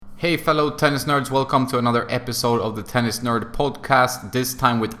Hey fellow tennis nerds, welcome to another episode of the Tennis Nerd Podcast, this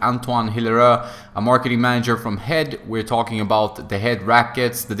time with Antoine Hillereux, a marketing manager from Head. We're talking about the Head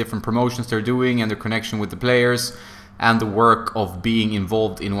rackets, the different promotions they're doing and their connection with the players, and the work of being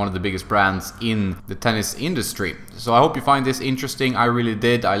involved in one of the biggest brands in the tennis industry. So I hope you find this interesting. I really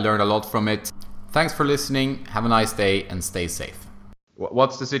did. I learned a lot from it. Thanks for listening. Have a nice day and stay safe.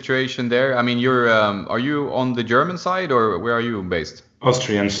 What's the situation there? I mean, are you on the German side or where are you based?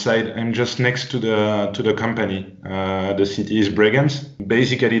 Austrian side. I'm just next to the company. The city is Bregenz.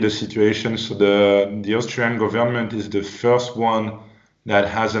 Basically, the situation. So the Austrian government is the first one that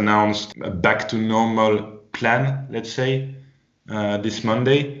has announced a back to normal plan. Let's say this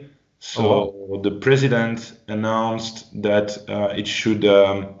Monday. So the president announced that it should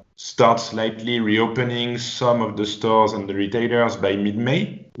start slightly reopening some of the stores and the retailers by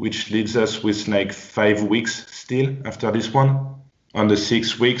mid-May, which leads us with like 5 weeks still after this one. On the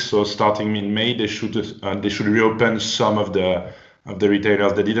 6 weeks, so starting mid-May, they should reopen some of the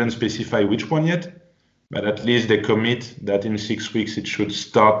retailers. They didn't specify which one yet, but at least they commit that in 6 weeks it should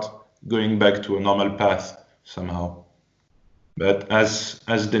start going back to a normal path somehow. But as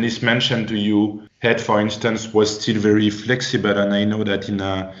Denis mentioned to you, Head, for instance, was still very flexible, and I know that in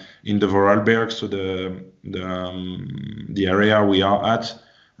the Vorarlberg, so the area we are at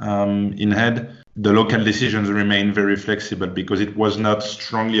in Head, the local decisions remain very flexible because it was not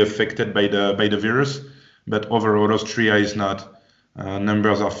strongly affected by the virus, but overall Austria is not.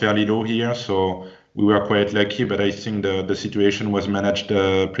 Numbers are fairly low here, so we were quite lucky, but I think the situation was managed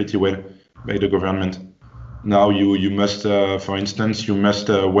pretty well by the government. Now you must, for instance, you must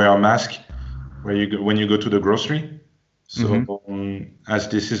wear a mask when you go to the grocery. So as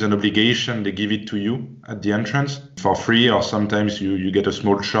this is an obligation, they give it to you at the entrance for free, or sometimes you get a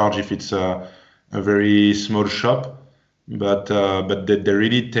small charge if it's a very small shop. But they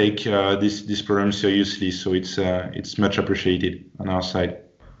really take this problem seriously, so it's much appreciated on our side.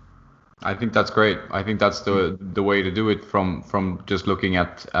 I think that's great. I think that's the way to do it from just looking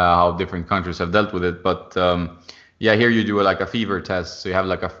at how different countries have dealt with it. But yeah, here you do like a fever test. So you have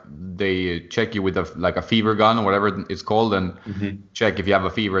they check you with a fever gun or whatever it's called, and check if you have a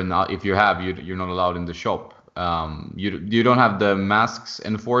fever. And if you have, you're not allowed in the shop. You don't have the masks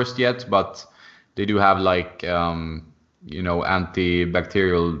enforced yet, but they do have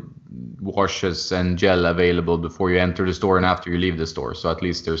antibacterial washes and gel available before you enter the store and after you leave the store. So at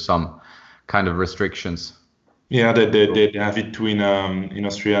least there's some kind of restrictions. Yeah, they have it too in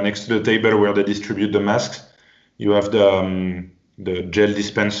Austria. Next to the table where they distribute the masks, you have the gel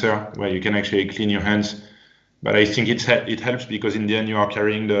dispenser where you can actually clean your hands. But I think it helps because in the end you are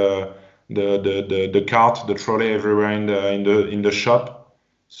carrying the cart, the trolley everywhere in the shop.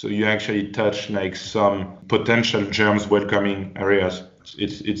 So you actually touch like some potential germs welcoming areas.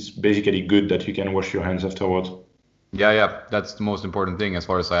 It's basically good that you can wash your hands afterwards. Yeah, that's the most important thing as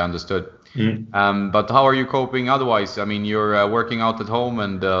far as I understood. But how are you coping otherwise? I mean, you're working out at home,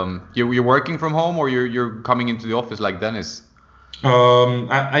 and you're working from home, or you're coming into the office like Dennis?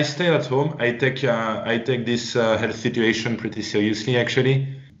 I stay at home. I take this health situation pretty seriously, actually.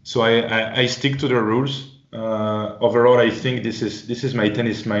 So I stick to the rules. Overall, I think this is my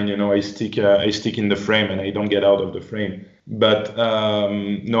tennis mind. I stick in the frame and I don't get out of the frame. But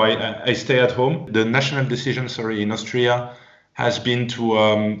no, I stay at home. The national decision, in Austria, has been to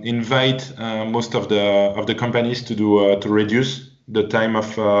invite most of the companies to reduce the time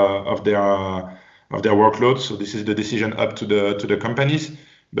of their workload. So this is the decision up to the companies.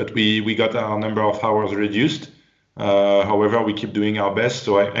 But we got our number of hours reduced. However, we keep doing our best.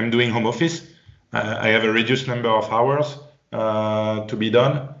 So I'm doing home office. I have a reduced number of hours to be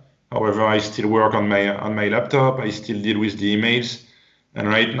done. However, I still work on my laptop. I still deal with the emails. And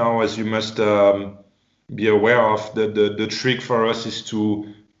right now, as you must be aware of, the trick for us is to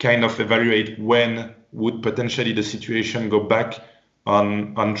kind of evaluate when would potentially the situation go back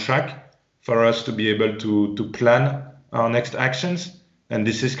on track for us to be able to plan our next actions. And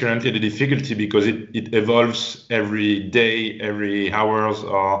this is currently the difficulty because it evolves every day, every hours,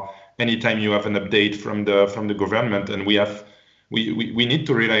 or anytime you have an update from the government, and we need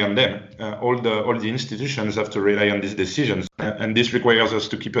to rely on them. All the institutions have to rely on these decisions, and this requires us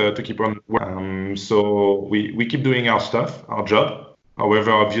to keep on. So we keep doing our stuff, our job.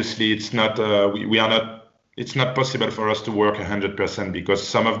 However, obviously, it's not It's not possible for us to work 100% because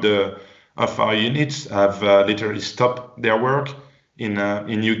some of our units have literally stopped their work. In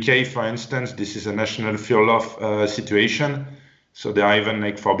UK, for instance, this is a national furlough situation. So they are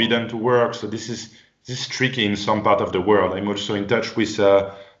even forbidden to work. So this is tricky in some part of the world. I'm also in touch with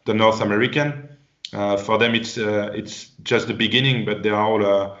the North American. For them, it's just the beginning, but they are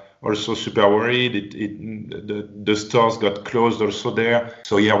all also super worried. The stores got closed also there.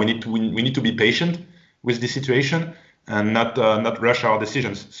 So yeah, we need to be patient with the situation and not rush our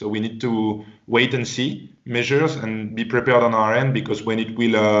decisions. So we need to wait and see measures and be prepared on our end, because when it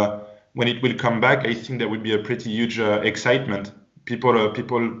will come back, I think there will be a pretty huge excitement.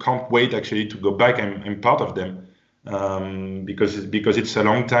 People can't wait actually to go back. I'm part of them, because it's a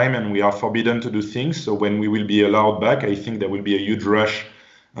long time and we are forbidden to do things. So when we will be allowed back, I think there will be a huge rush,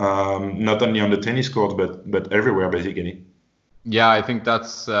 not only on the tennis court but everywhere basically. Yeah, I think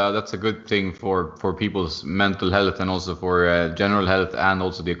that's a good thing for people's mental health and also for general health and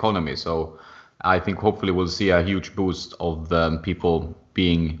also the economy. So I think hopefully we'll see a huge boost of people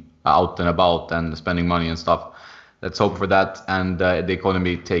being out and about and spending money and stuff. Let's hope for that, and the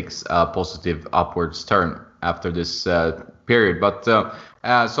economy takes a positive upwards turn after this period. But so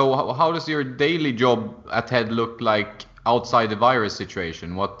how does your daily job at Head look like outside the virus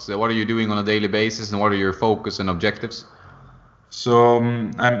situation? What are you doing on a daily basis, and what are your focus and objectives? So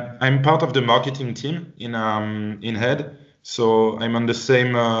I'm part of the marketing team in Head. So I'm on the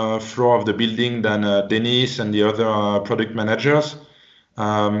same floor of the building than Dennis and the other product managers.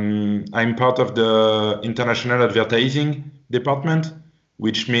 I'm part of the international advertising department,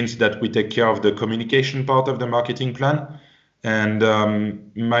 which means that we take care of the communication part of the marketing plan. And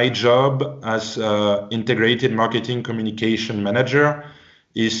my job as integrated marketing communication manager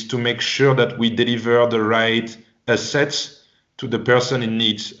is to make sure that we deliver the right assets to the person in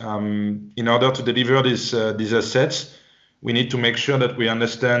need. In order to deliver these assets, we need to make sure that we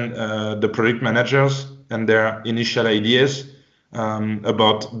understand the product managers and their initial ideas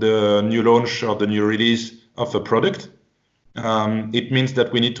about the new launch or the new release of a product. It means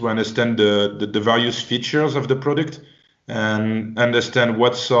that we need to understand the various features of the product and understand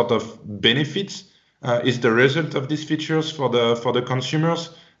what sort of benefits is the result of these features for the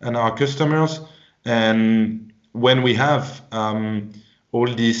consumers and our customers. And when we have all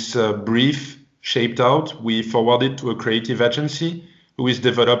this brief shaped out, we forward it to a creative agency who is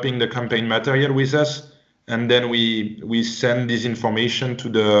developing the campaign material with us, and then we send this information to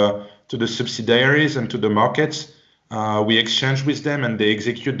the subsidiaries and to the markets. We exchange with them, and they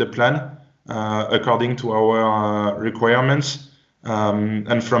execute the plan according to our requirements.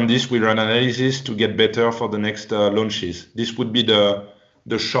 And from this, we run analysis to get better for the next launches. This would be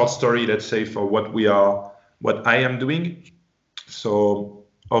the short story, let's say, for what I am doing. So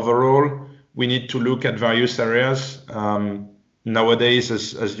overall, we need to look at various areas. Nowadays,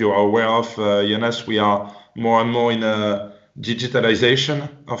 as you are aware of, Jonas, we are more and more in a digitalization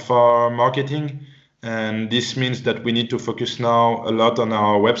of our marketing. And this means that we need to focus now a lot on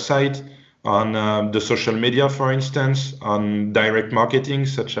our website, on the social media, for instance, on direct marketing,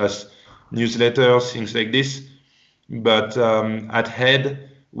 such as newsletters, things like this. But at Head,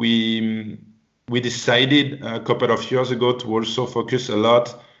 we decided a couple of years ago to also focus a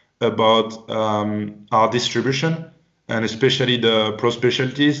lot about our distribution, and especially the pro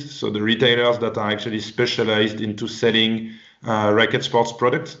specialties, so the retailers that are actually specialized into selling racket sports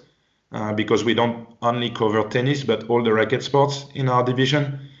products, because we don't only cover tennis, but all the racket sports in our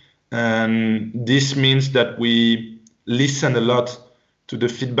division. And this means that we listen a lot to the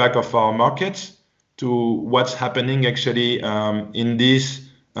feedback of our markets, to what's happening actually in these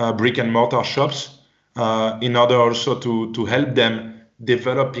brick and mortar shops, in order also to help them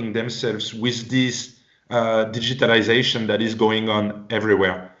developing themselves with this digitalization that is going on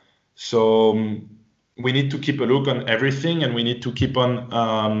everywhere. So we need to keep a look on everything, and we need to keep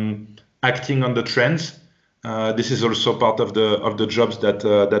on acting on the trends. This is also part of the jobs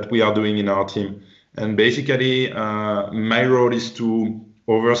that we are doing in our team. And basically, my role is to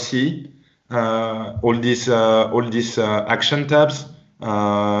oversee all these action tabs,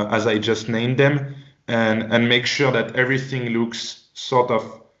 as I just named them, and make sure that everything looks sort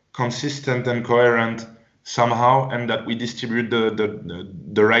of consistent and coherent somehow, and that we distribute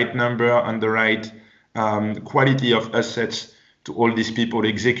the right number and the right quality of assets to all these people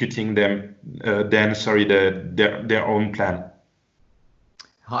executing them their own plan.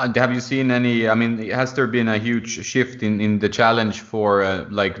 Have you seen any, I mean, has there been a huge shift in the challenge for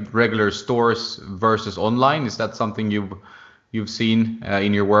like regular stores versus online? Is that something you've seen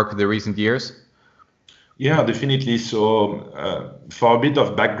in your work the recent years? Yeah, definitely. So for a bit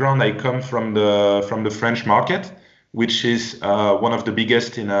of background, I come from the French market, which is one of the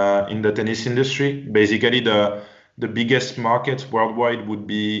biggest in the tennis industry. Basically, the biggest market worldwide would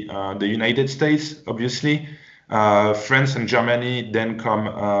be the United States, obviously. France and Germany then come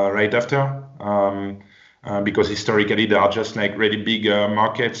right after, because historically they are just like really big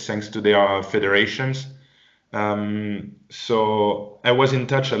markets thanks to their federations. So I was in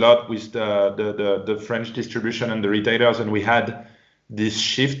touch a lot with the French distribution and the retailers, and we had this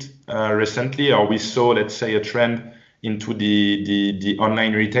shift recently, or we saw, let's say, a trend into the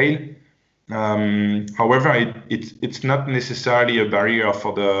online retail. However, it's not necessarily a barrier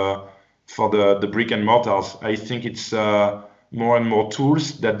for the brick and mortars. I think it's more and more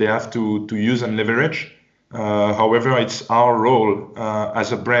tools that they have to use and leverage. However, it's our role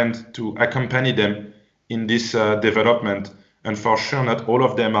as a brand to accompany them in this development. And for sure, not all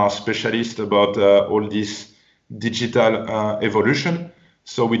of them are specialists about all this digital evolution.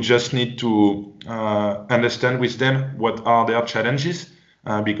 So we just need to understand with them what are their challenges.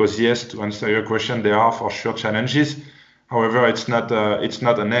 Because yes, to answer your question, there are for sure challenges. However, it's not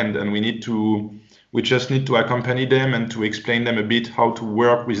an end, and we just need to accompany them and to explain them a bit how to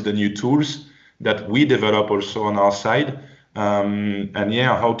work with the new tools that we develop also on our side, and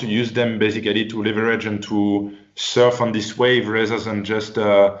how to use them basically to leverage and to surf on this wave rather than just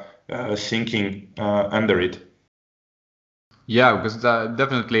sinking under it. Yeah, because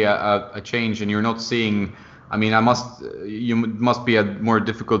definitely a change, and you're not seeing. I mean, you must be a more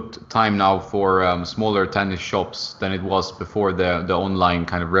difficult time now for smaller tennis shops than it was before the online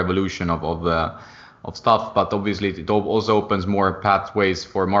kind of revolution of stuff. But obviously, it also opens more pathways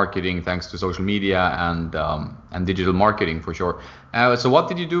for marketing thanks to social media and digital marketing for sure. So, what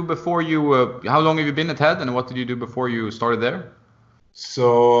did you do before you? How long have you been at Head, and what did you do before you started there?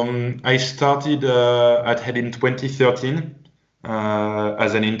 So I started at Head in 2013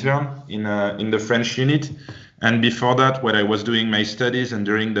 as an intern in the French unit. And before that, when I was doing my studies and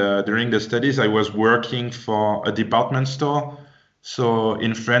during the studies, I was working for a department store. So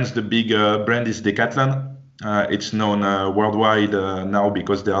in France, the big brand is Decathlon. It's known worldwide now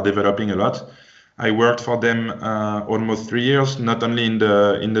because they are developing a lot. I worked for them almost 3 years, not only in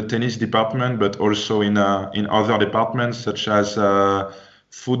the tennis department, but also in other departments such as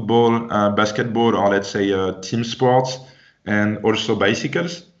football, basketball, or let's say team sports, and also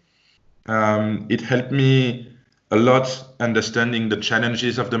bicycles. It helped me a lot understanding the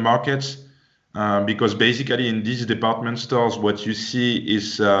challenges of the markets, because basically in these department stores, what you see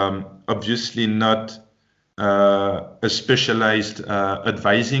is obviously not a specialized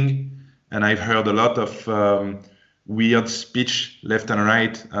advising. And I've heard a lot of weird speech left and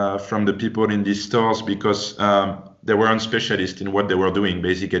right from the people in these stores because they weren't specialists in what they were doing,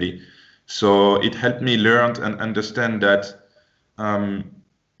 basically. So it helped me learn and understand that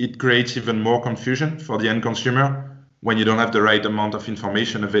it creates even more confusion for the end consumer when you don't have the right amount of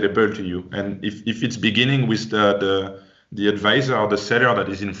information available to you. And if it's beginning with the advisor or the seller that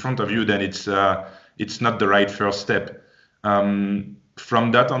is in front of you, then it's not the right first step.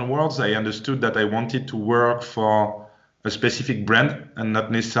 From that onwards, I understood that I wanted to work for a specific brand and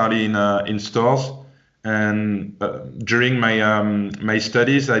not necessarily in stores. And during my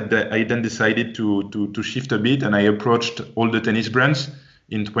studies, I then decided to shift a bit, and I approached all the tennis brands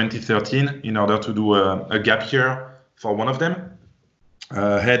in 2013 in order to do a gap year for one of them.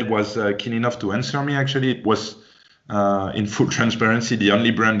 Head was keen enough to answer me. Actually, it was in full transparency the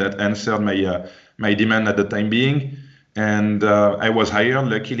only brand that answered my demand at the time being. And I was hired,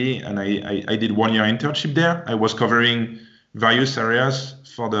 luckily, and I did 1 year internship there. I was covering various areas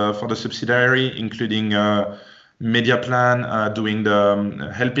for the subsidiary, including media plan, doing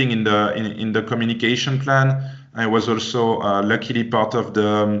helping in the communication plan. I was also luckily part of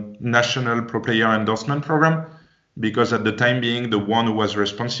the national pro player endorsement program, because at the time being, the one who was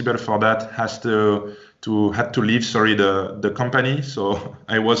responsible for that had to leave the company. So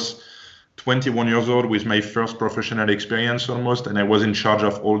I was 21 years old with my first professional experience almost, and I was in charge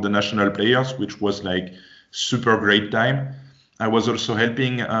of all the national players, which was like super great time. I was also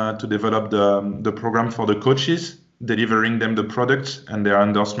helping to develop the program for the coaches, delivering them the products and their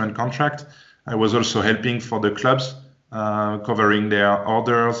endorsement contract. I was also helping for the clubs, covering their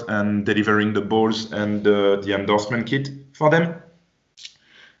orders and delivering the balls and the endorsement kit for them.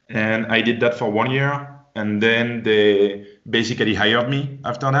 And I did that for 1 year, and then they basically hired me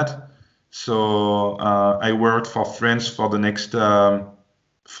after that. So I worked for France for the next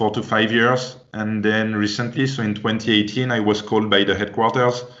 4 to 5 years. And then recently, so in 2018, I was called by the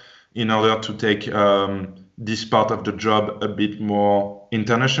headquarters in order to take this part of the job a bit more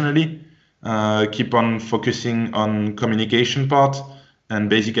internationally, keep on focusing on communication part. And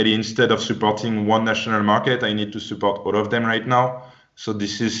basically, instead of supporting one national market, I need to support all of them right now. So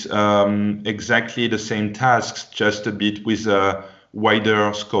this is exactly the same tasks, just a bit with a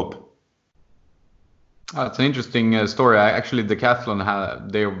wider scope. It's an interesting story. Actually,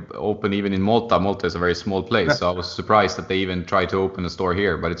 Decathlon, they open even in Malta. Malta is a very small place, so I was surprised that they even tried to open a store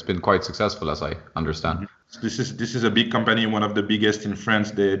here, but it's been quite successful, as I understand. This is a big company, one of the biggest in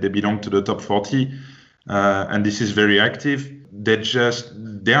France. They belong to the top 40, and this is very active.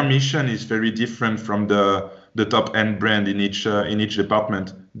 Their mission is very different from the top end brand in each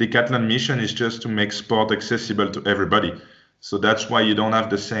department. Decathlon mission is just to make sport accessible to everybody. So that's why you don't have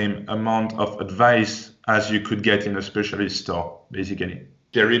the same amount of advice as you could get in a specialist store, basically.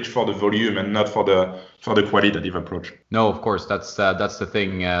 They reach for the volume and not for the qualitative approach. No, of course, that's the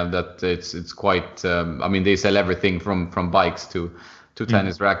thing, that it's quite. I mean, they sell everything from bikes to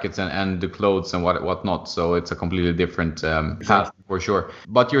tennis rackets and the clothes and whatnot. So it's a completely different path for sure.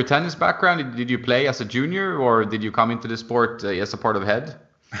 But your tennis background, did you play as a junior or did you come into the sport as a part of Head?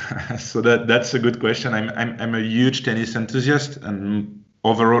 So that's a good question. I'm a huge tennis enthusiast, and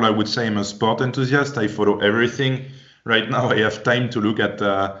overall, I would say I'm a sport enthusiast. I follow everything. Right now, I have time to look at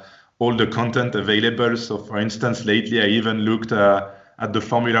all the content available. So, for instance, lately I even looked at the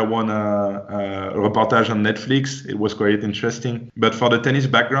Formula One reportage on Netflix. It was quite interesting. But for the tennis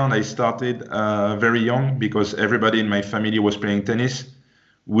background, I started very young because everybody in my family was playing tennis.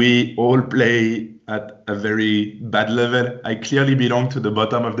 We all play at a very bad level. I clearly belong to the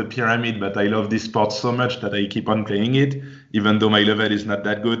bottom of the pyramid, but I love this sport so much that I keep on playing it, even though my level is not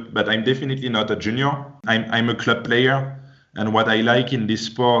that good. But I'm definitely not a junior. I'm a club player. And what I like in this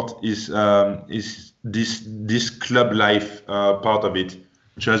sport is this club life part of it.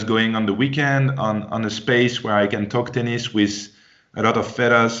 Just going on the weekend on a space where I can talk tennis with a lot of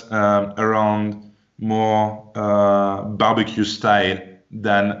fellas around more barbecue style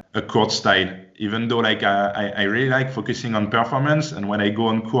than a court style. Even though I really like focusing on performance, and when I go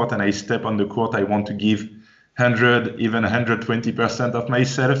on court and I step on the court, I want to give 100, even 120% of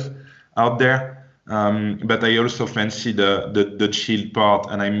myself out there. But I also fancy the chill part,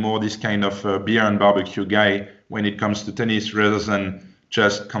 and I'm more this kind of beer and barbecue guy when it comes to tennis rather than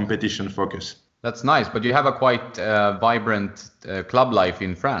just competition focus. That's nice, but you have a quite vibrant club life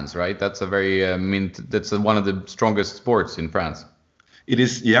in France, right? That's a very, that's one of the strongest sports in France. It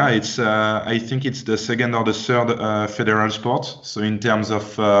is, yeah. It's I think it's the second or the third federal sport. So in terms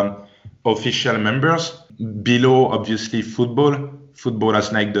of official members, below obviously football. Football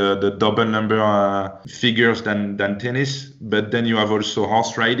has like the double number figures than tennis. But then you have also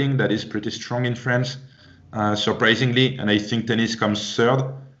horse riding that is pretty strong in France, surprisingly. And I think tennis comes third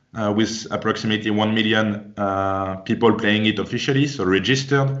with approximately 1 million people playing it officially, so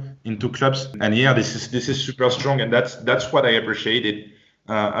registered into clubs. And yeah, this is super strong, and that's what I appreciated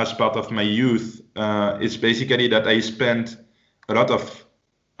as part of my youth. It's basically that I spent a lot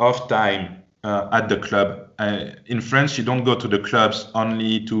of time at the club. In France, you don't go to the clubs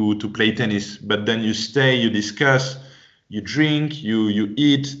only to play tennis, but then you stay, you discuss, you drink, you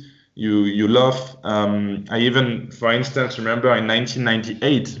eat, you laugh. I even, for instance, remember in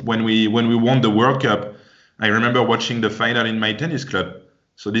 1998 when we won the World Cup, I remember watching the final in my tennis club.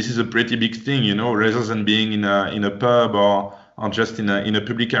 So this is a pretty big thing, you know, rather than being in a pub or just in a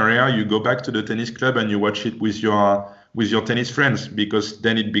public area, you go back to the tennis club and you watch it with your tennis friends, because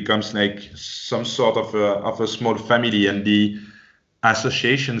then it becomes like some sort of a small family, and the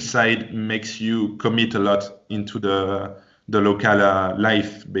association side makes you commit a lot into the local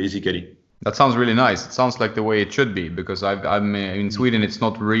life, basically. That sounds really nice. It sounds like the way it should be, because I'm in Sweden. It's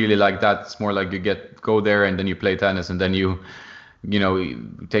not really like that. It's more like you go there and then you play tennis and then you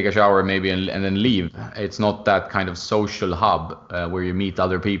take a shower maybe and then leave. It's not that kind of social hub where you meet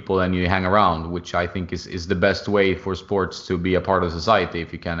other people and you hang around, which I think is the best way for sports to be a part of society,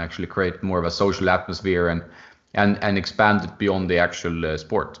 if you can actually create more of a social atmosphere and expand it beyond the actual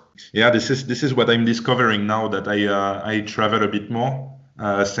sport. Yeah, this is what I'm discovering now that I travel a bit more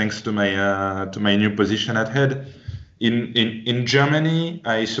thanks to my new position at Head. In Germany,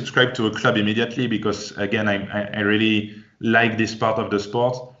 I subscribed to a club immediately because again I really like this part of the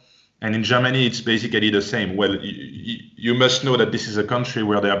sport. And in Germany, it's basically the same. Well, you must know that this is a country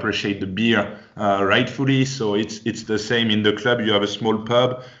where they appreciate the beer rightfully. So it's the same in the club. You have a small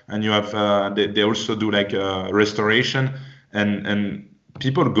pub, and you have they also do like restoration, and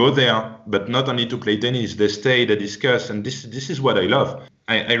people go there, but not only to play tennis. They stay, they discuss, and this is what I love.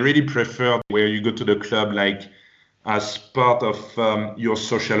 I really prefer where you go to the club like as part of your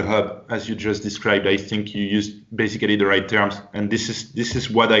social hub, as you just described. I think you used basically the right terms, and this is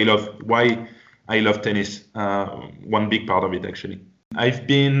what I love. Why I love tennis. One big part of it, actually. I've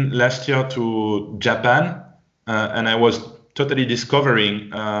been last year to Japan, and I was totally discovering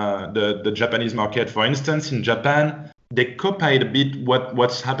the Japanese market. For instance, in Japan, they copied a bit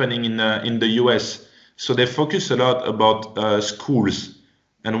what's happening in the US. So they focus a lot about schools.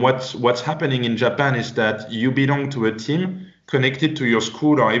 And what's happening in Japan is that you belong to a team connected to your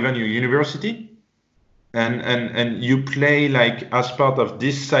school or even your university. and you play like as part of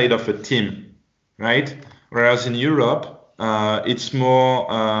this side of a team, right? Whereas in Europe, it's more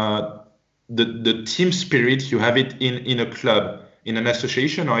the team spirit. You have it in a club, in an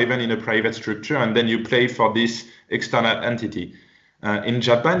association, or even in a private structure, and then you play for this external entity. In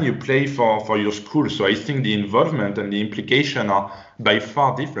Japan, you play for your school. So I think the involvement and the implication are by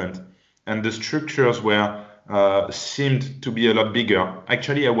far different. And the structures were seemed to be a lot bigger.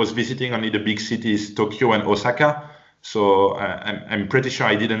 Actually, I was visiting only the big cities, Tokyo and Osaka. So I'm pretty sure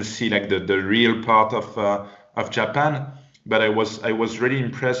I didn't see like the real part of Japan. But I was really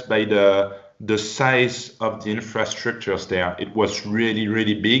impressed by the size of the infrastructures there. It was really,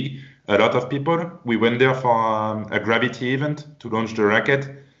 really big. A lot of people. We went there for a gravity event to launch the racket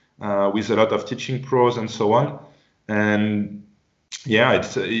with a lot of teaching pros and so on. And yeah,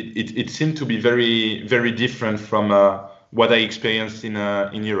 it seemed to be very, very different from what I experienced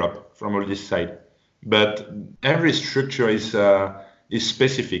in Europe from all this side. But every structure is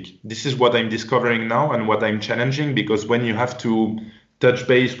specific. This is what I'm discovering now and what I'm challenging, because when you have to touch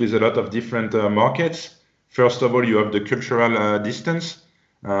base with a lot of different markets, first of all, you have the cultural distance.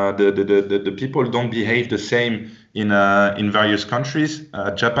 The people don't behave the same in various countries.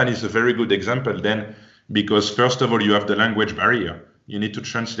 Japan is a very good example then, because first of all, you have the language barrier. You need to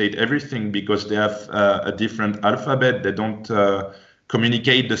translate everything because they have a different alphabet. They don't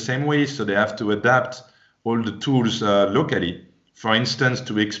communicate the same way, so they have to adapt all the tools locally. For instance,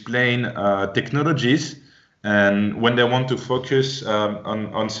 to explain technologies, and when they want to focus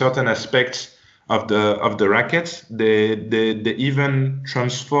on certain aspects of the rackets, they even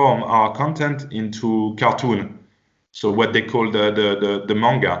transform our content into cartoon. So what they call the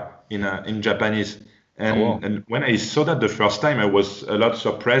manga in Japanese. And when I saw that the first time, I was a lot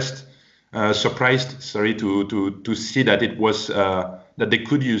surprised, to see that it was that they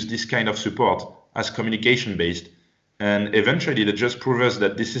could use this kind of support as communication based. And eventually, they just prove us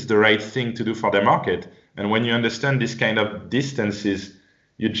that this is the right thing to do for the market. And when you understand this kind of distances,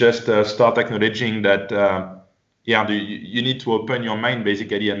 you just start acknowledging that you need to open your mind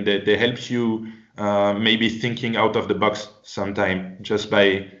basically, and they help you maybe thinking out of the box sometime just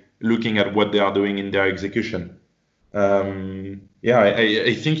by looking at what they are doing in their execution.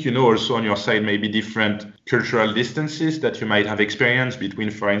 I think also on your side maybe different cultural distances that you might have experienced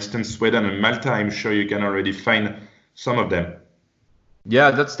between, for instance, Sweden and Malta. I'm sure you can already find some of them.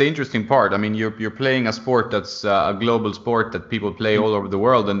 Yeah, that's the interesting part. I mean, you're playing a sport that's a global sport that people play all over the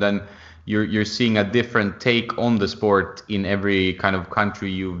world, and then you're seeing a different take on the sport in every kind of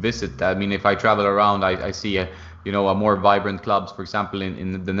country you visit. I mean, if I travel around, I see a more vibrant clubs, for example,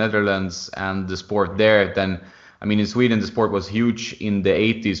 in the Netherlands and the sport there. Then, I mean, in Sweden, the sport was huge in the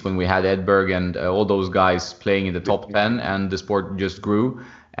 80s when we had Edberg and all those guys playing in the top 10, and the sport just grew.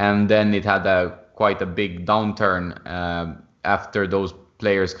 And then it had quite a big downturn after those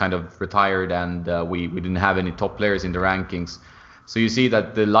players kind of retired, and we didn't have any top players in the rankings. So you see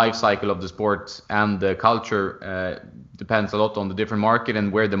that the life cycle of the sport and the culture depends a lot on the different market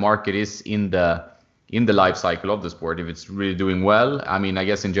and where the market is in the life cycle of the sport. If it's really doing well, I mean, I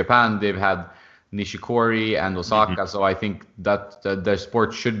guess in Japan they've had Nishikori and Osaka, so I think that the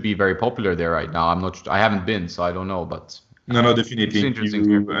sport should be very popular there right now. I haven't been, so I don't know, but no, definitely. It's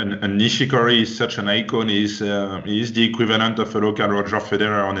interesting. And Nishikori is such an icon. He's the equivalent of a local Roger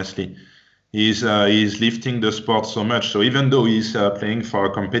Federer, honestly. He's lifting the sport so much. So even though he's playing for a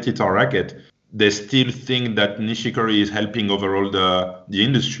competitor racket, they still think that Nishikori is helping overall the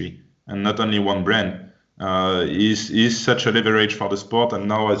industry and not only one brand. He's such a leverage for the sport. And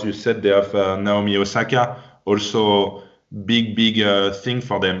now, as you said, they have Naomi Osaka, also big thing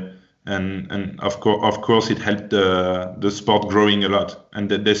for them. And of course it helped the sport growing a lot, and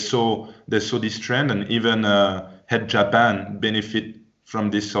they saw this trend, and even had Japan benefit from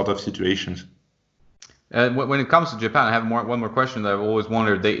this sort of situations. When it comes to Japan, I have one more question that I've always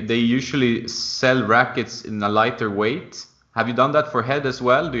wondered. They usually sell rackets in a lighter weight. Have you done that for head as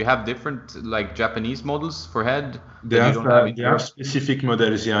well? Do you have different like Japanese models for head? They have specific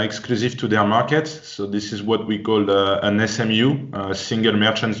models, exclusive to their market. So this is what we call an SMU, a single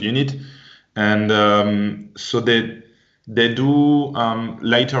merchant unit, and so they do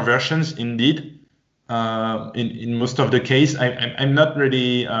lighter versions indeed. In most of the case, I'm not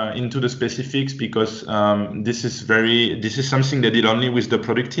really into the specifics because this is something they did only with the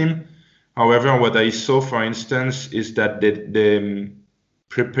product team. However, what I saw, for instance, is that they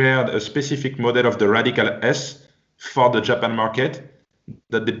prepared a specific model of the Radical S for the Japan market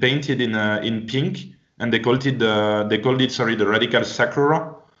that they painted in pink, and they called it the Radical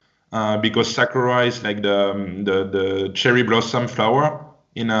Sakura because Sakura is like the cherry blossom flower,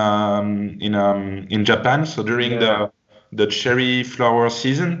 in Japan. So during the cherry flower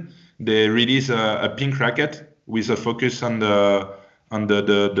season, they release a pink racket with a focus on the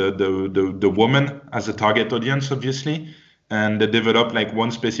woman as a target audience, obviously. And they develop like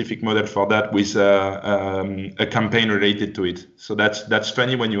one specific model for that with a campaign related to it. So that's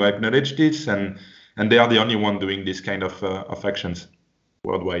funny when you acknowledge this, and they are the only one doing this kind of actions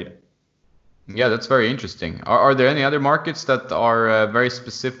worldwide. Yeah, that's very interesting. Are there any other markets that are very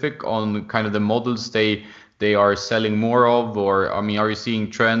specific on kind of the models they are selling more of? Or, I mean, are you seeing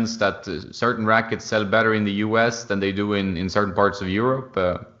trends that certain rackets sell better in the US than they do in certain parts of Europe?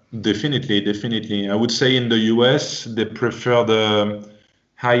 Definitely. I would say in the US, they prefer the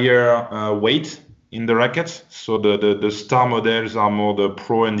higher weight in the rackets. So the star models are more the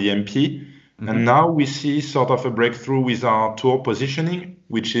Pro and the MP. And now we see sort of a breakthrough with our tour positioning,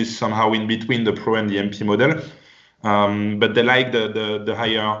 which is somehow in between the Pro and the MP model. But they like the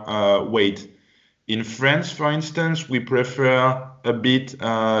higher weight. In France, for instance, we prefer a bit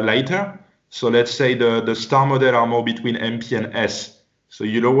lighter. So let's say the star model are more between MP and S. So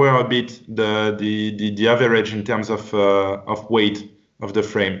you lower a bit the average in terms of weight of the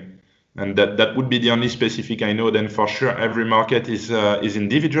frame. And that would be the only specific I know. Then for sure, every market is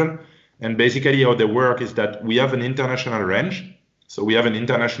individual. And basically how they work is that we have an international range. So we have an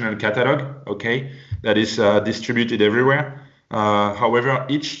international catalog, okay, that is distributed everywhere. However,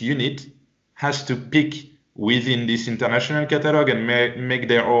 each unit has to pick within this international catalog and make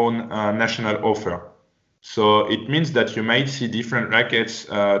their own national offer. So it means that you might see different rackets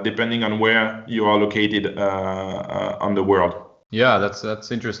depending on where you are located on the world. Yeah,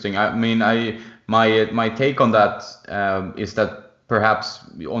 that's interesting. I mean, my take on that is that perhaps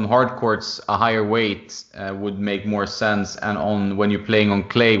on hard courts a higher weight would make more sense, and on when you're playing on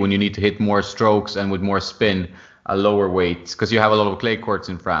clay, when you need to hit more strokes and with more spin, a lower weight, because you have a lot of clay courts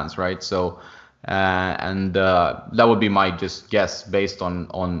in France, right? So that would be my just guess based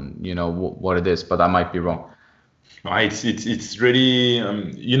on you know what it is, but I might be wrong. It's really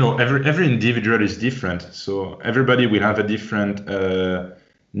every individual is different, so everybody will have a different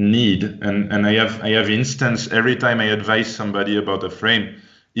need, and I have instance every time I advise somebody about a frame,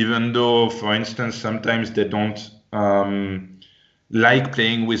 even though for instance sometimes they don't like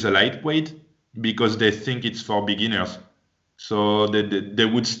playing with a lightweight because they think it's for beginners. So they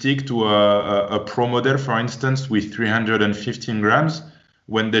would stick to a pro model, for instance, with 315 grams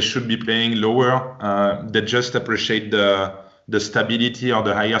when they should be playing lower. They just appreciate the stability or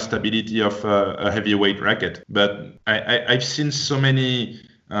the higher stability of a heavyweight racket. But I've seen so many,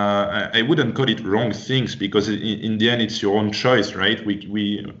 I wouldn't call it wrong things, because in the end it's your own choice, right?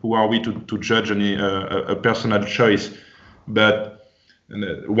 Who are we to judge a personal choice? But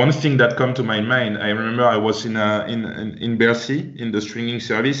one thing that come to my mind, I remember I was in Bercy in the stringing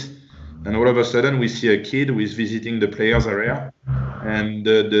service, and all of a sudden we see a kid who is visiting the players area, and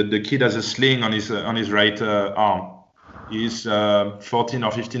the kid has a sling on his right arm. He's 14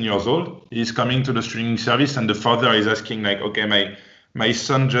 or 15 years old. He's coming to the stringing service, and the father is asking like, okay, my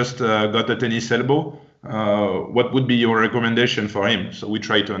son just got a tennis elbow. What would be your recommendation for him? So we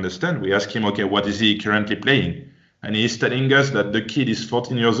try to understand. We ask him, okay, what is he currently playing? And he's telling us that the kid is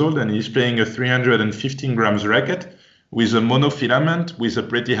 14 years old and he's playing a 315 grams racket with a monofilament with a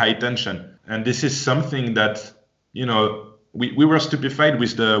pretty high tension. And this is something that, we were stupefied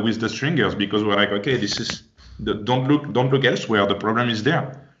with the stringers, because we're like, okay, don't look elsewhere. The problem is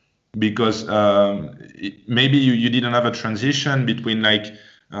there, because maybe you didn't have a transition between like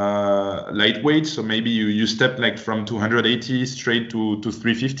lightweight. So maybe you stepped like from 280 straight to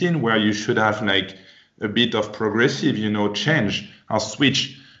 315, where you should have like a bit of progressive, change or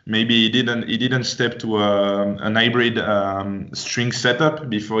switch. Maybe he didn't step to an hybrid string setup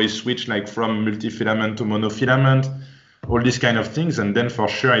before he switched like from multifilament to monofilament, all these kind of things. And then for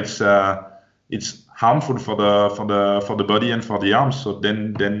sure it's harmful for the body and for the arms. So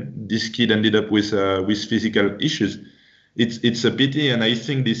then this kid ended up with physical issues. It's a pity, and I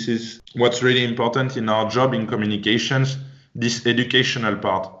think this is what's really important in our job in communications, this educational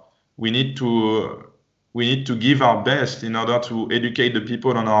part. We need to give our best in order to educate the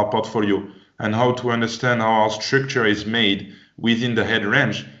people on our portfolio and how to understand how our structure is made within the head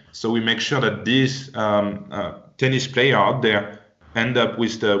range. So we make sure that these tennis players out there end up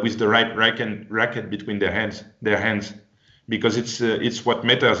with the right racket between their hands, because it's what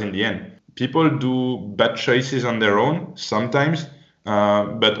matters in the end. People do bad choices on their own sometimes,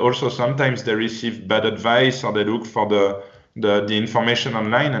 but also sometimes they receive bad advice, or they look for the information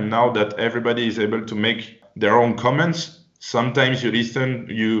online. And now that everybody is able to make their own comments, sometimes you listen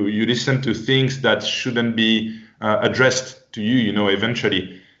to things that shouldn't be addressed to you,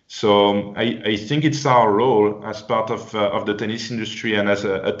 eventually. So I think it's our role as part of the tennis industry and as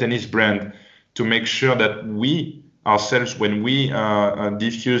a tennis brand to make sure that we ourselves, when we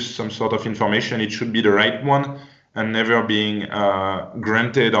diffuse some sort of information, it should be the right one and never being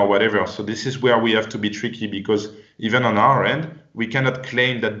granted or whatever. So this is where we have to be tricky, because even on our end, we cannot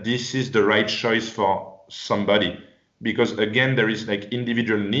claim that this is the right choice for somebody, because again, there is like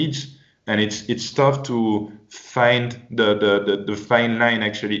individual needs, and it's tough to find the fine line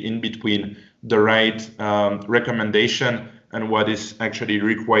actually in between the right recommendation and what is actually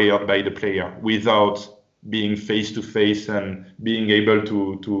required by the player without being face to face and being able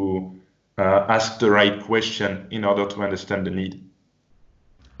to ask the right question in order to understand the need.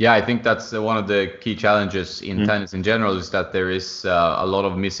 Yeah, I think that's one of the key challenges in tennis in general, is that there is a lot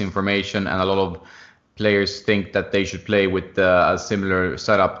of misinformation, and a lot of players think that they should play with a similar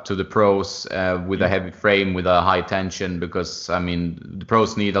setup to the pros, with a heavy frame, with a high tension, because I mean the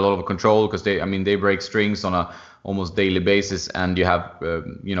pros need a lot of control, because they break strings on a almost daily basis, and you have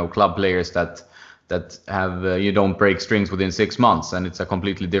club players that have you don't break strings within 6 months, and it's a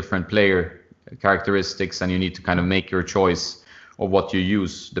completely different player characteristics, and you need to kind of make your choice of what you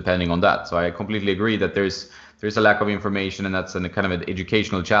use depending on that. So I completely agree that there's a lack of information, and that's a kind of an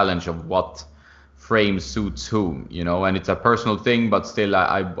educational challenge of what frame suits whom, and it's a personal thing, but still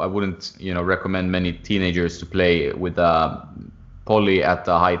I wouldn't recommend many teenagers to play with a poly at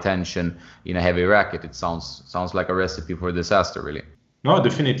a high tension in a heavy racket. It sounds like a recipe for disaster, really. No,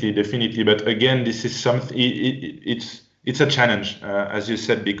 definitely. But again, this is something. It's a challenge, as you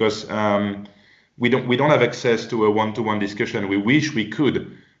said, because we don't have access to a one-to-one discussion. We wish we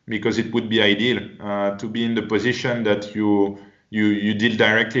could, because it would be ideal to be in the position that you deal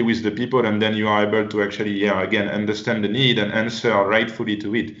directly with the people, and then you are able to actually, again, understand the need and answer rightfully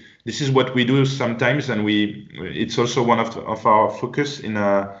to it. This is what we do sometimes, and it's also one of our focus in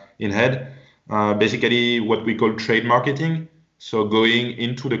Head. Basically, what we call trade marketing. So going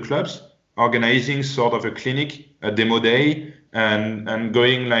into the clubs, organizing sort of a clinic, a demo day, and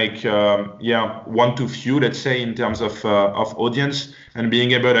going like one to few, let's say, in terms of audience, and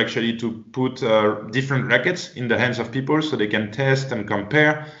being able actually to put different rackets in the hands of people so they can test and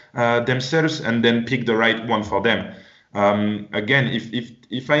compare themselves, and then pick the right one for them. Again,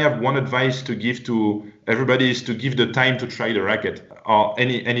 if I have one advice to give to everybody, is to give the time to try the racket, or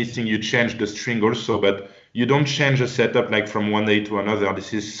anything. You change the string also, but you don't change a setup like from one day to another.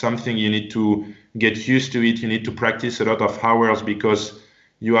 This is something you need to get used to it. You need to practice a lot of hours, because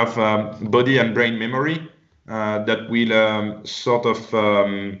you have body and brain memory that will sort of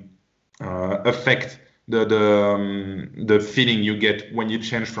affect the feeling you get when you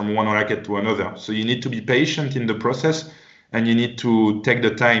change from one racket to another. So you need to be patient in the process, and you need to take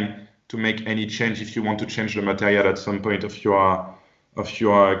the time to make any change if you want to change the material at some point of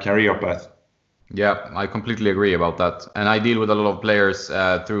your career path. Yeah, I completely agree about that. And I deal with a lot of players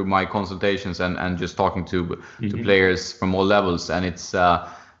through my consultations and just talking to players from all levels. And it's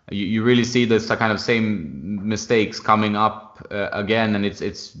you really see this kind of same mistakes coming up again. And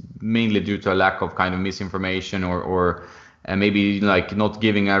it's mainly due to a lack of kind of misinformation, or maybe like not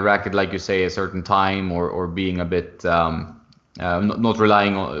giving a racket, like you say, a certain time, or being a bit not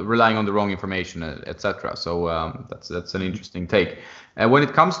relying on the wrong information, etc. So that's an interesting take. When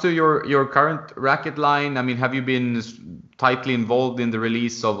it comes to your current racket line, I mean, have you been tightly involved in the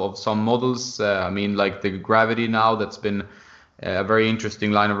release of some models? I mean, like the Gravity now, that's been a very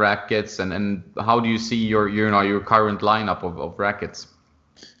interesting line of rackets. And how do you see your current lineup of rackets?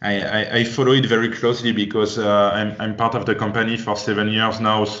 I follow it very closely, because I'm part of the company for 7 years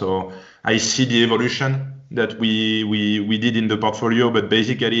now, so I see the evolution that we did in the portfolio. But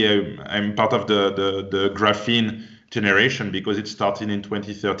basically, I'm part of the graphene generation, because it started in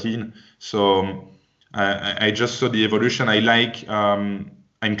 2013. So I just saw the evolution.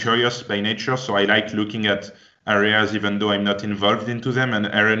 I'm curious by nature, so I like looking at areas even though I'm not involved into them, and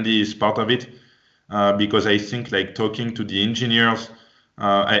R&D is part of it, because I think like talking to the engineers,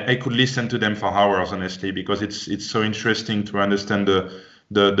 I could listen to them for hours, honestly, because it's so interesting to understand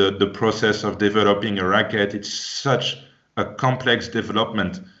the process of developing a racket. It's such a complex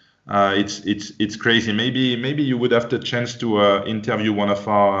development. It's crazy. Maybe you would have the chance to interview one of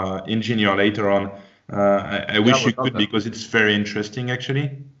our engineer later on. I wish you could, because it's very interesting,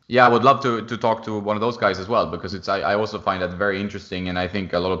 actually. Yeah, I would love to talk to one of those guys as well, because I also find that very interesting, and I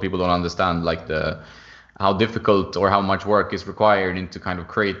think a lot of people don't understand like how difficult or how much work is required into kind of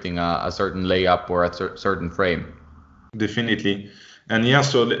creating a certain layup or a certain frame. Definitely. And yeah,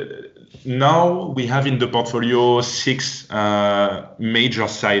 so now we have in the portfolio 6 major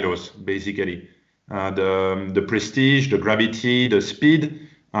silos, basically. the Prestige, the Gravity, the Speed,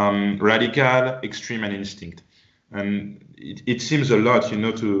 Radical, Extreme, and Instinct. And it seems a lot,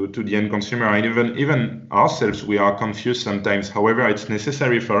 to the end consumer, and even ourselves, we are confused sometimes. However, it's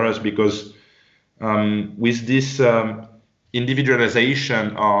necessary for us because with this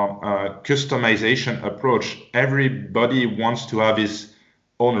individualization or customization approach, everybody wants to have his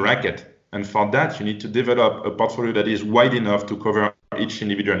own racket. And for that, you need to develop a portfolio that is wide enough to cover each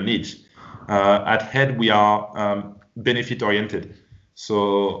individual needs. At Head, we are benefit oriented.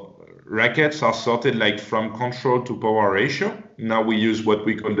 So rackets are sorted like from control to power ratio. Now we use what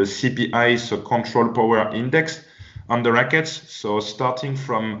we call the CPI, so control power index on the rackets. So starting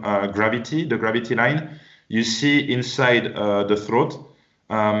from Gravity, the Gravity line, you see inside the throat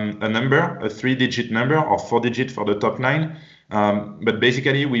a number, a 3-digit number or 4-digit for the top line. But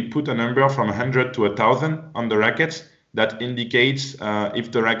basically we put a number from 100 to 1,000 on the rackets that indicates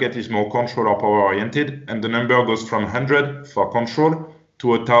if the racket is more control or power oriented, and the number goes from 100 for control to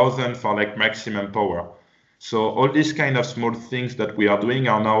 1,000 for like maximum power. So all these kind of small things that we are doing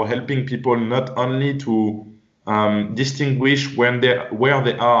are now helping people not only to distinguish where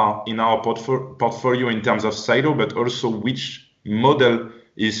they are in our portfolio in terms of silo, but also which model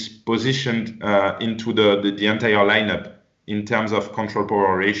is positioned into the entire lineup in terms of control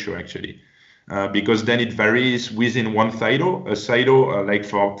power ratio, actually. Because then it varies within one silo. A silo, like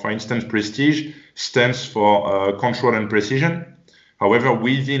for instance, Prestige stands for control and precision. However,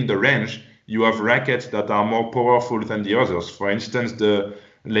 within the range, you have rackets that are more powerful than the others. For instance, the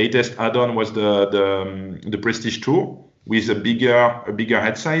latest add-on was the Prestige Tour with a bigger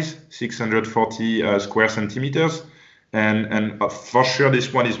head size, 640 square centimeters, and for sure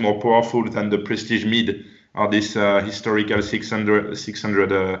this one is more powerful than the Prestige Mid, or this historical 600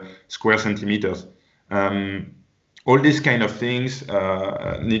 square centimeters. All these kind of things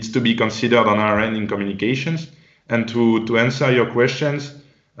needs to be considered on our end in communications. And to answer your questions,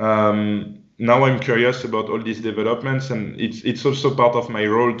 now I'm curious about all these developments, and it's also part of my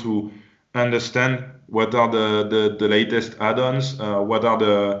role to understand what are the latest add-ons, what are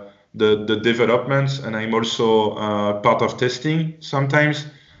the developments, and I'm also part of testing sometimes.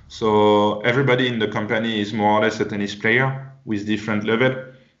 So everybody in the company is more or less a tennis player with different level.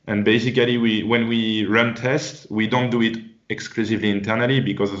 And basically, when we run tests, we don't do it exclusively internally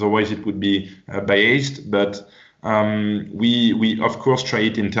because otherwise it would be biased. But we of course try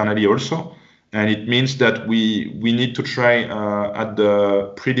it internally also. And it means that we need to try at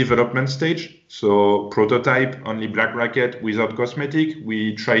the pre-development stage. So prototype, only black racket without cosmetic.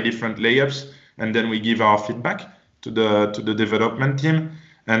 We try different layups, and then we give our feedback to the development team.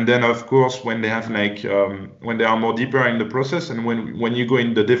 And then, of course, when they have when they are more deeper in the process, and when you go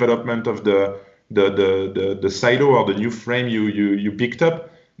in the development of the silo or the new frame you picked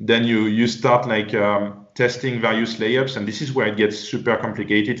up, then you start testing various layups, and this is where it gets super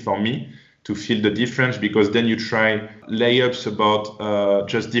complicated for me to feel the difference, because then you try layups about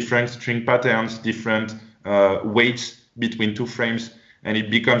just different string patterns, different weights between two frames. And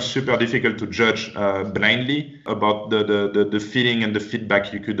it becomes super difficult to judge blindly about the feeling and the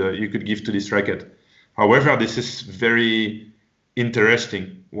feedback you could give to this racket. However, this is very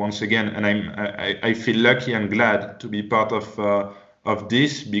interesting once again, and I feel lucky and glad to be part of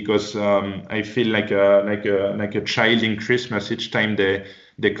this, because I feel like a child in Christmas each time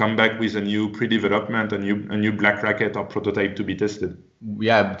they come back with a new pre-development, a new black racket or prototype to be tested.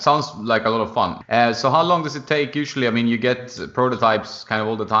 Yeah, it sounds like a lot of fun. So how long does it take usually? I mean, you get prototypes kind of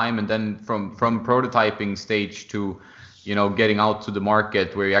all the time, and then from prototyping stage to, getting out to the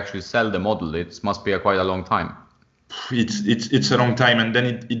market where you actually sell the model, it must be quite a long time. It's a long time, and then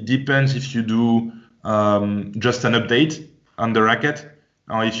it depends if you do just an update on the racket,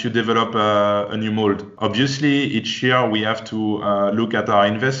 or if you develop a new mold. Obviously, each year we have to look at our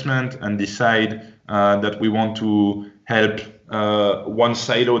investment and decide that we want to help one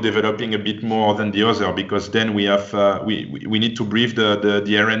silo developing a bit more than the other, because then we have we need to brief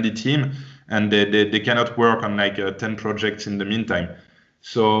the R&D team, and they cannot work on 10 projects in the meantime.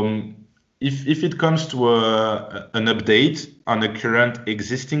 So if it comes to an update on a current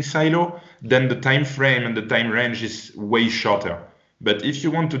existing silo, then the time frame and the time range is way shorter. But if you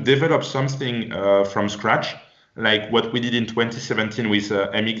want to develop something from scratch, like what we did in 2017 with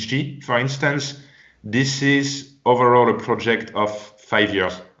MXG, for instance, this is overall a project of 5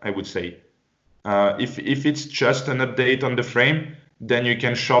 years, I would say. If it's just an update on the frame, then you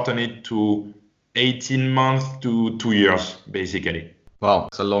can shorten it to 18 months to 2 years, basically. Wow,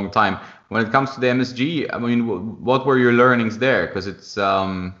 it's a long time. When it comes to the MSG, I mean, what were your learnings there? Because it's,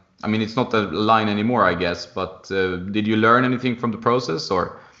 it's not a line anymore, I guess. But did you learn anything from the process,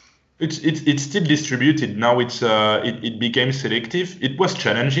 or? It's still distributed now. It became selective. It was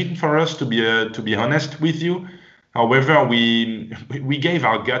challenging for us to be honest with you. However, we gave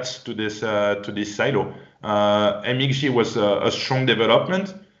our guts to this silo. MXG was a strong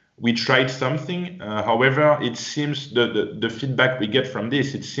development. We tried something. However, it seems the feedback we get from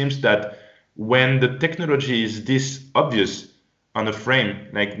this, it seems that when the technology is this obvious on a frame,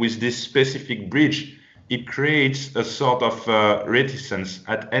 like with this specific bridge, it creates a sort of reticence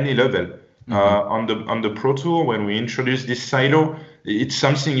at any level. On the Pro Tour, when we introduce this silo, it's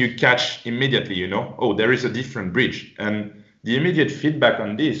something you catch immediately, you know, oh, there is a different bridge. And the immediate feedback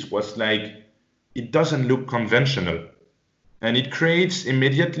on this was like, it doesn't look conventional. And it creates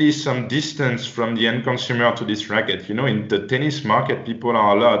immediately some distance from the end consumer to this racket. You know, in the tennis market, people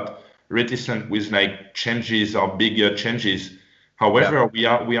are a lot reticent with like changes or bigger changes. However, we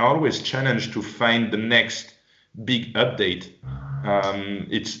are always challenged to find the next big update.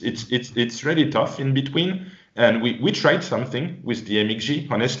 It's really tough in between, and we tried something with the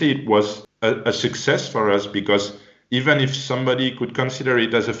MXG. Honestly, it was a success for us, because even if somebody could consider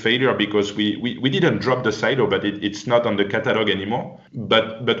it as a failure because we didn't drop the silo, but it's not on the catalog anymore.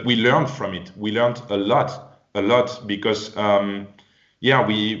 But we learned from it. We learned a lot because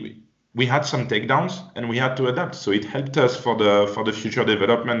we had some takedowns and we had to adapt. So it helped us for the future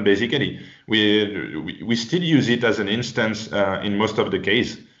development. Basically, we still use it as an instance in most of the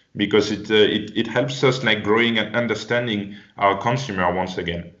case, because it helps us like growing and understanding our consumer once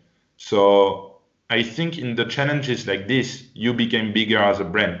again. So I think in the challenges like this, you became bigger as a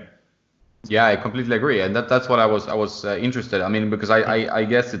brand. Yeah, I completely agree, and that's what I was interested. I mean, because I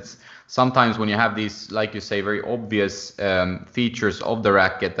guess it's sometimes when you have these, like you say, very obvious features of the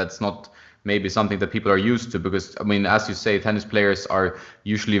racket, that's not maybe something that people are used to. Because I mean, as you say, tennis players are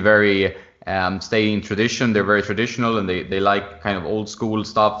usually very stay in tradition. They're very traditional, and they like kind of old school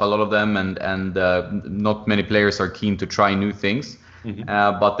stuff, a lot of them, and not many players are keen to try new things.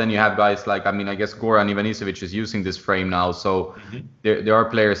 But then you have guys like, I mean, I guess Goran Ivanisevic is using this frame now. So there are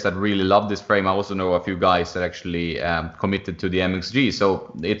players that really love this frame. I also know a few guys that actually committed to the MXG.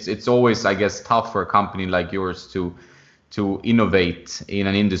 So it's always, I guess, tough for a company like yours to innovate in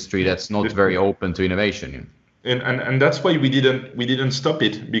an industry that's not very open to innovation. And that's why we didn't stop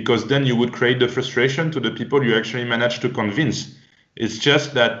it, because then you would create the frustration to the people you actually managed to convince. It's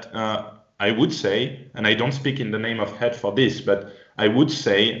just that I would say, and I don't speak in the name of Head for this, but I would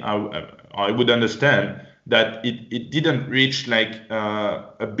say I would understand that it didn't reach like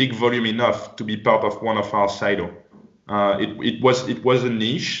a big volume enough to be part of one of our silo. It was a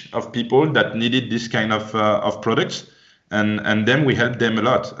niche of people that needed this kind of products, and then we helped them a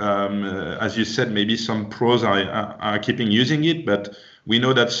lot. As you said, maybe some pros are keeping using it, but we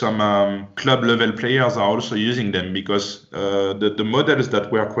know that some club level players are also using them, because the models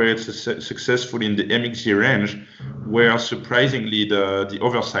that were quite successful in the MXG range were surprisingly the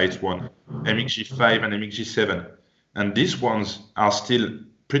oversized one, MXG5 and MXG7. And these ones are still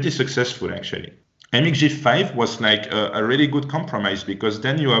pretty successful actually. MXG5 was like a really good compromise, because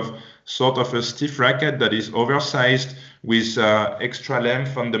then you have sort of a stiff racket that is oversized with extra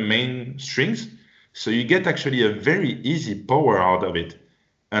length on the main strings. So you get actually a very easy power out of it.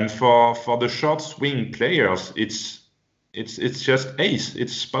 And for the short swing players, it's just ace.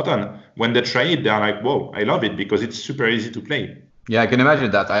 It's spot on. When they try it, they're like, whoa, I love it, because it's super easy to play. Yeah, I can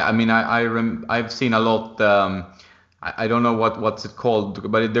imagine that. I mean, I've seen a lot. I don't know what's it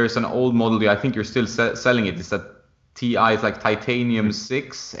called, but there's an old model. I think you're still selling it. It's a TI, it's like Titanium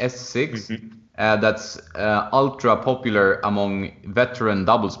 6 S6. That's ultra popular among veteran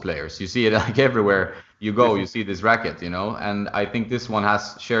doubles players. You see it like everywhere you go, you see this racket, you know. And I think this one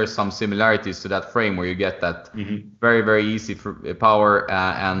shares some similarities to that frame, where you get that very, very easy for power,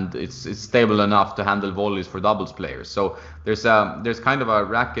 and it's stable enough to handle volleys for doubles players. So there's kind of a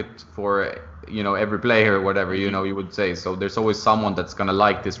racket for, you know, every player or whatever, you know, you would say. So there's always someone that's gonna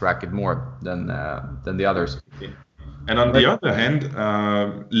like this racket more than the others. And on the other hand,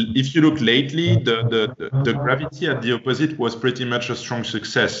 if you look lately, the Gravity at the opposite was pretty much a strong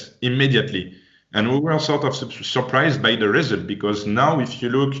success immediately. And we were sort of surprised by the result, because now if you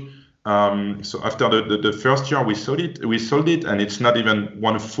look, so after the first year we sold it, and it's not even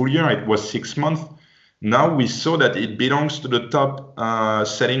one full year, it was 6 months. Now we saw that it belongs to the top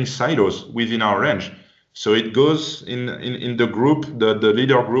selling silos within our range. So it goes in the group, the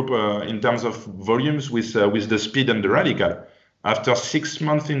leader group in terms of volumes with the Speed and the Radical after 6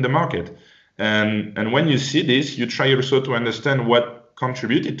 months in the market. And when you see this, you try also to understand what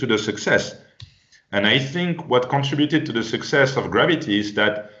contributed to the success. And I think what contributed to the success of Gravity is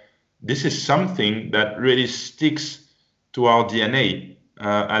that this is something that really sticks to our DNA.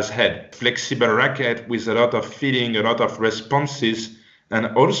 as head. Flexible racket with a lot of feeling, a lot of responses, and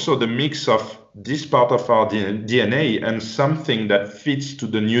also the mix of this part of our DNA and something that fits to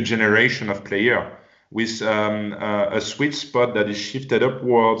the new generation of player with a sweet spot that is shifted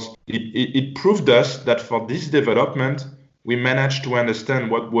upwards. It proved us that for this development, we managed to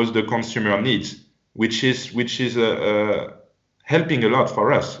understand what was the consumer needs, which is helping a lot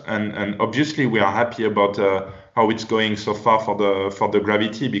for us. And obviously we are happy about how it's going so far for the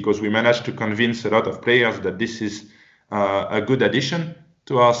Gravity, because we managed to convince a lot of players that this is a good addition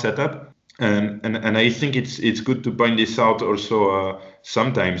to our setup. And I think it's good to point this out also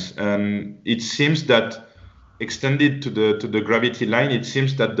sometimes. And it seems that extended to the Gravity line, it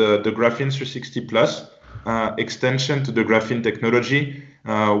seems that the Graphene 360 Plus extension to the Graphene technology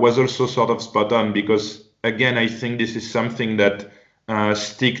was also sort of spot on, because again, I think this is something that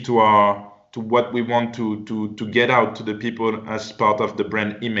stick to what we want to get out to the people as part of the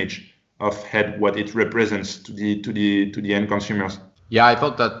brand image of Head, what it represents to the end consumers. Yeah, I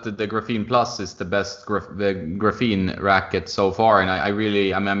thought that the Graphene Plus is the best graphene racket so far, and I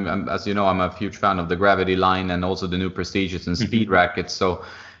really, I'm as you know, I'm a huge fan of the Gravity line and also the new prestigious and speed rackets. So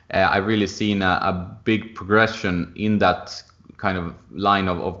I've really seen a big progression in that kind of line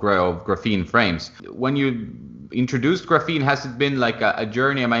of graphene frames. When you introduced graphene, has it been like a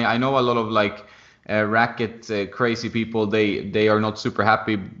journey? I mean, I know a lot of like racket crazy people, they are not super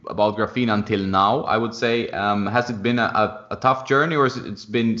happy about graphene until now, I would say. Has it been a tough journey, or it's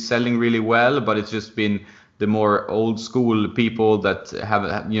been selling really well, but it's just been the more old school people that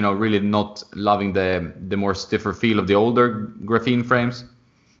have, you know, really not loving the more stiffer feel of the older graphene frames?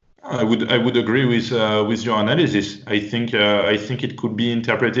 I would agree with your analysis. I think it could be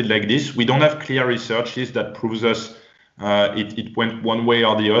interpreted like this. We don't have clear researches that proves us it went one way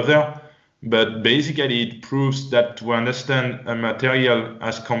or the other, but basically it proves that to understand a material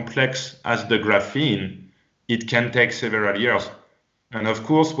as complex as the graphene, it can take several years. And of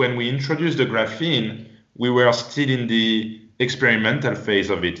course, when we introduced the graphene, we were still in the experimental phase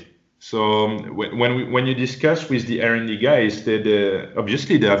of it. So when you discuss with the R&D guys,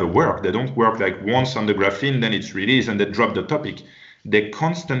 obviously they have a work. They don't work like once on the graphene, then it's released and they drop the topic. They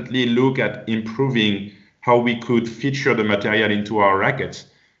constantly look at improving how we could feature the material into our rackets.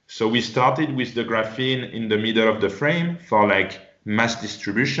 So we started with the graphene in the middle of the frame for like mass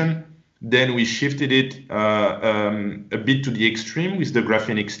distribution. Then we shifted it a bit to the extreme with the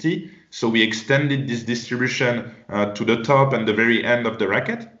Graphene XT. So we extended this distribution to the top and the very end of the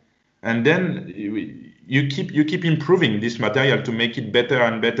racket. And then you keep improving this material to make it better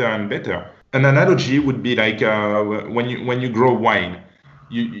and better and better. An analogy would be like when you grow wine,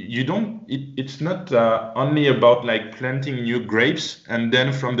 it's not only about like planting new grapes and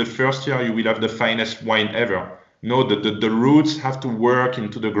then from the first year you will have the finest wine ever. No, the roots have to work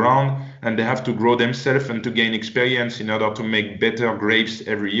into the ground and they have to grow themselves and to gain experience in order to make better grapes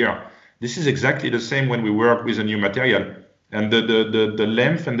every year. This is exactly the same when we work with a new material. And the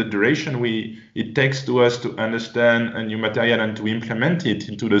length and the duration it takes to us to understand a new material and to implement it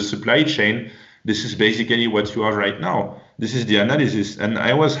into the supply chain, this is basically what you have right now. This is the analysis. And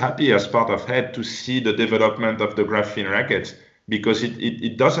I was happy as part of Head to see the development of the graphene rackets, because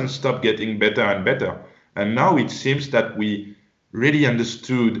it doesn't stop getting better and better. And now it seems that we really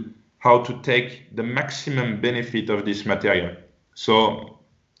understood how to take the maximum benefit of this material. So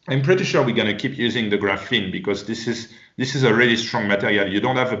I'm pretty sure we're going to keep using the graphene because this is a really strong material. You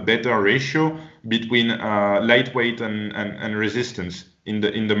don't have a better ratio between lightweight and resistance in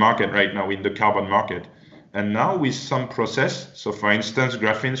the market right now, in the carbon market. And now with some process, so for instance,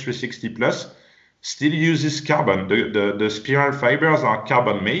 Graphene 360 Plus still uses carbon. The spiral fibers are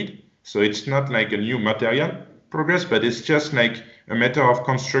carbon made, so it's not like a new material progress, but it's just like a matter of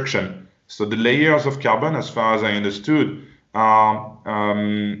construction. So the layers of carbon, as far as I understood, are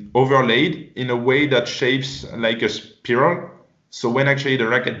overlaid in a way that shapes like a spiral. So when actually the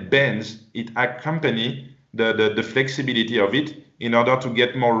racket bends, it accompanies the flexibility of it in order to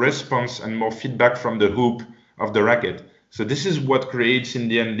get more response and more feedback from the hoop of the racket. So this is what creates in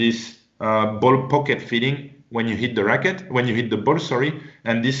the end this ball pocket feeling when you hit the ball,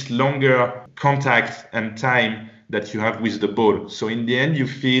 and this longer contact and time that you have with the ball. So in the end, you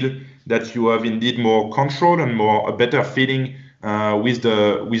feel that you have indeed more control and a better feeling with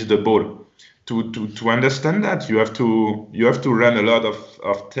the ball. To understand that, you have to run a lot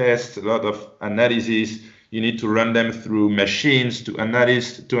of tests, a lot of analysis. You need to run them through machines to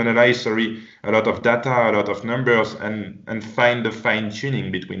analyze a lot of data, a lot of numbers, and find the fine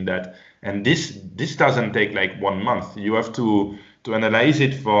tuning between that. And this doesn't take like 1 month. You have to analyze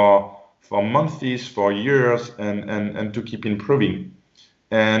it for months, for years, and to keep improving.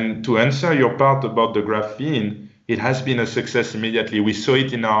 And to answer your part about the graphene, it has been a success immediately. We saw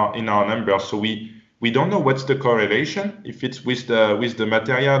it in our numbers. So we don't know what's the correlation, if it's with the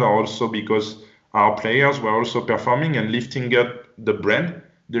material or also because our players were also performing and lifting up the brand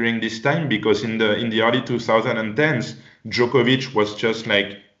during this time, because in the early 2010s, Djokovic was just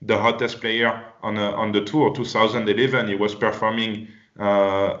like the hottest player on the tour. 2011, he was performing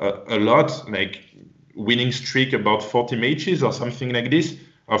a lot, like winning streak about 40 matches or something like this.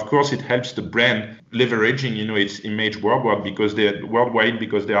 Of course, it helps the brand leveraging, its image worldwide because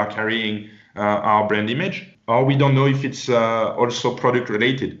they are carrying our brand image. Or we don't know if it's also product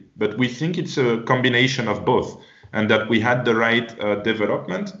related, but we think it's a combination of both, and that we had the right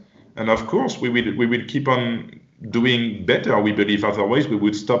development. And of course, we will keep on doing better. We believe otherwise we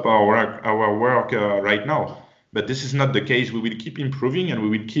would stop our work right now. But this is not the case. We will keep improving and we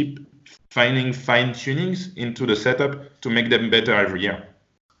will keep finding fine tunings into the setup to make them better every year.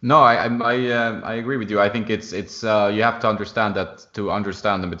 No, I agree with you. I think it's you have to understand that to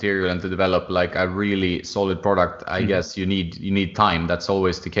understand the material and to develop like a really solid product. I guess you need time. That's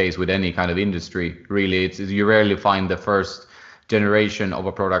always the case with any kind of industry. Really, you rarely find the first generation of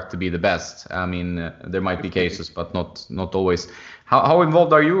a product to be the best. I mean, there might be cases, but not always. How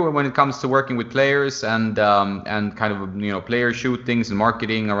involved are you when it comes to working with players and kind of player shootings and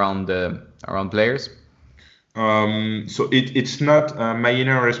marketing around players? So it's not my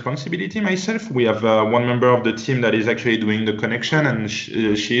inner responsibility myself. We have one member of the team that is actually doing the connection, and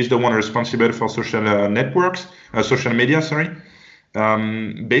she is the one responsible for social media. Sorry.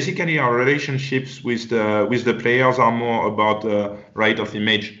 Basically, our relationships with the players are more about right of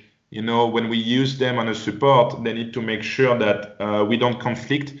image. When we use them on a support, they need to make sure that we don't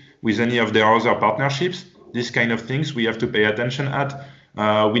conflict with any of their other partnerships. These kind of things we have to pay attention at.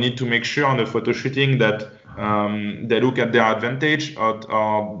 We need to make sure on the photo shooting that they look at their advantage,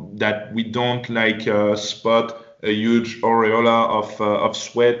 or that we don't spot a huge aureola of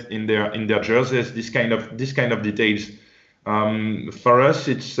sweat in their jerseys. This kind of details. For us,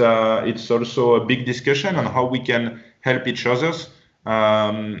 it's also a big discussion on how we can help each other's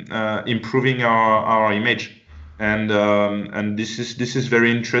improving our image, and this is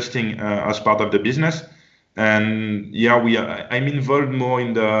very interesting as part of the business. And yeah, I'm involved more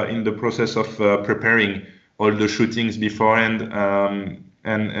in the process of preparing all the shootings beforehand,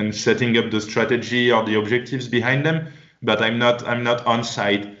 and setting up the strategy or the objectives behind them. But I'm not on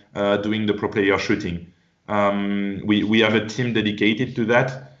site doing the pro player shooting. We have a team dedicated to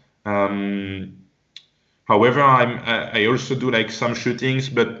that. However, I also do some shootings,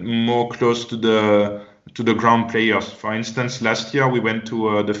 but more close to the ground players. For instance, last year we went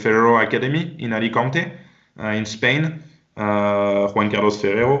to the Ferrero Academy in Alicante, in Spain, Juan Carlos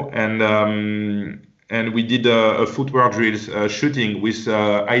Ferrero, and we did a footwear drills shooting with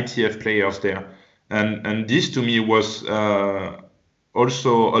ITF players there, and this to me was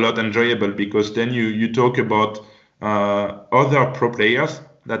also a lot enjoyable, because then you talk about other pro players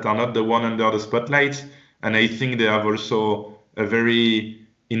that are not the one under the spotlight, and I think they have also a very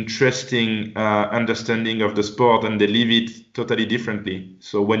interesting understanding of the sport, and they live it totally differently.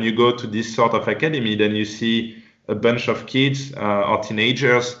 So when you go to this sort of academy, then you see a bunch of kids or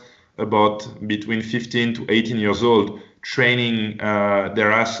teenagers about between 15 to 18 years old training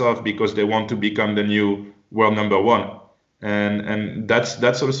their ass off because they want to become the new world number one. And that's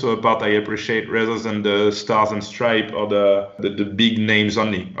also a part I appreciate, rather than the stars and stripe or the big names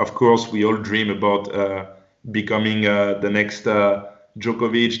only. Of course, we all dream about becoming the next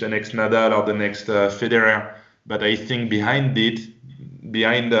Djokovic, the next Nadal, or the next Federer. But I think behind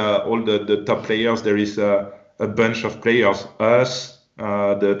all the top players, there is a bunch of players, us,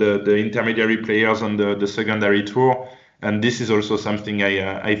 the intermediary players on the secondary tour, and this is also something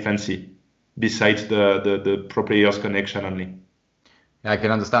I fancy, besides the pro players connection only. Yeah, I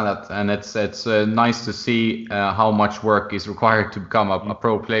can understand that, and it's nice to see how much work is required to become a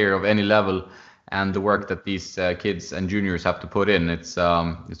pro player of any level, and the work that these kids and juniors have to put in. It's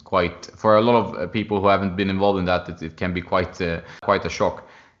quite, for a lot of people who haven't been involved in that, it can be quite a shock.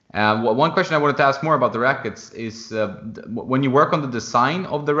 One question I wanted to ask more about the rackets is when you work on the design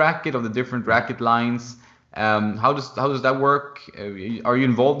of the racket, of the different racket lines, how does that work? Are you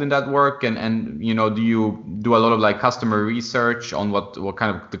involved in that work, and do you do a lot of customer research on what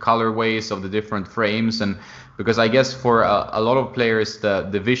kind of the colorways of the different frames? And because I guess for a lot of players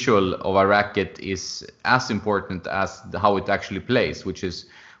the visual of a racket is as important as how it actually plays,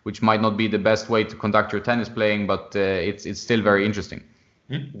 which might not be the best way to conduct your tennis playing, but it's still very interesting.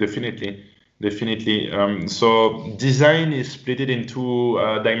 Definitely. So design is split in two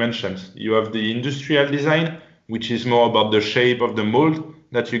dimensions. You have the industrial design, which is more about the shape of the mold,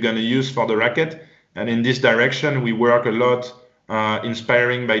 that you're going to use for the racket. And in this direction, we work a lot,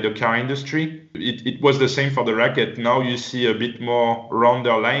 inspiring by the car industry. It was the same for the racket. Now you see a bit more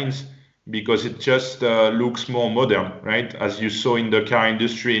rounder lines because it just looks more modern, right? As you saw in the car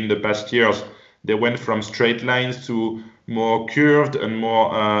industry in the past years, they went from straight lines to more curved and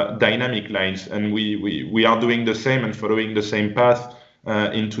more dynamic lines. And we are doing the same and following the same path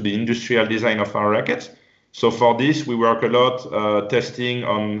into the industrial design of our rackets. So for this, we work a lot testing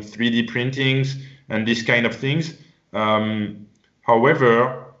on 3D printings and these kind of things.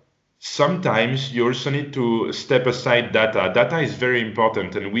 However, sometimes you also need to step aside data. Data is very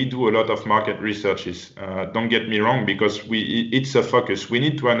important, and we do a lot of market researches. Don't get me wrong, because it's a focus. We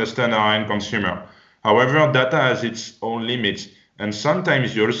need to understand our end consumer. However, data has its own limits, and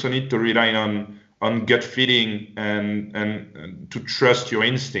sometimes you also need to rely on gut feeling and to trust your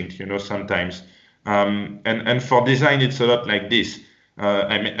instinct. Sometimes. And for design, it's a lot like this.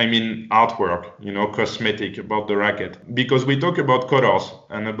 I mean artwork, cosmetic about the racket, because we talk about colors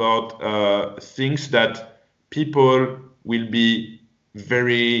and about things that people will be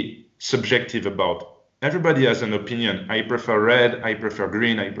very subjective about. Everybody has an opinion. I prefer red, I prefer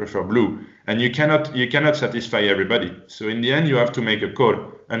green, I prefer blue, and you cannot satisfy everybody. So in the end, you have to make a call,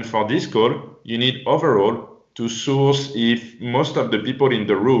 and for this call, you need overall to source if most of the people in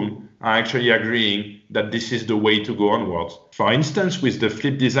the room are actually agreeing that this is the way to go onwards. For instance, with the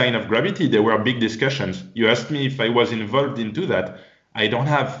flip design of Gravity, there were big discussions. You asked me if I was involved into that. I don't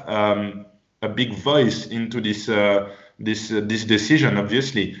have a big voice into this decision,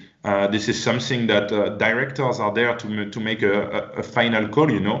 obviously. This is something that directors are there to make a final call,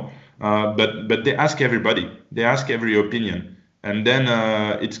 but they ask everybody. They ask every opinion. And then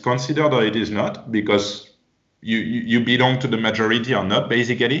it's considered or it is not, because you belong to the majority or not,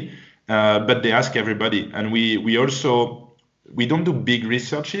 basically. But they ask everybody, and we don't do big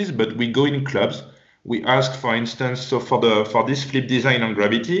researches, but we go in clubs. We ask, for instance, so for this flip design on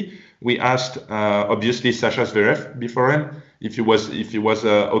Gravity, we asked obviously Sasha Zverev beforehand if he was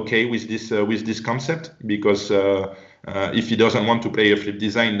okay with this concept, because if he doesn't want to play a flip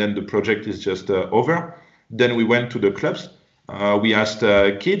design, then the project is just over. Then we went to the clubs. We asked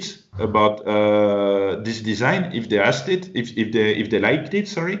kids about this design, if they asked it, if they liked it.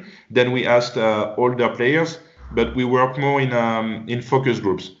 Sorry. Then we asked older players, but we work more in focus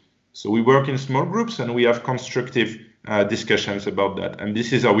groups. So we work in small groups and we have constructive discussions about that. And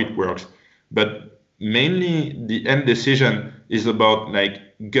this is how it works. But mainly the end decision is about like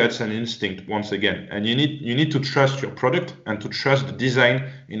guts and instinct once again. And you need to trust your product and to trust the design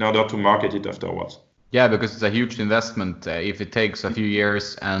in order to market it afterwards. Yeah, because it's a huge investment. If it takes a few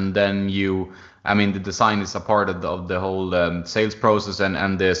years and then the design is a part of the whole sales process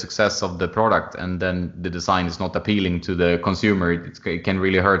and the success of the product, and then the design is not appealing to the consumer, it can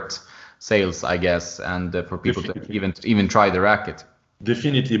really hurt sales, I guess, and for people to even try the racket.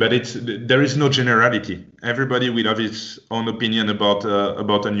 Definitely, but there is no generality. Everybody will have his own opinion about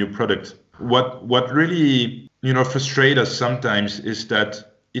a new product. What really frustrates us sometimes is that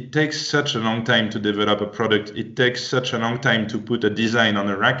it takes such a long time to develop a product. It takes such a long time to put a design on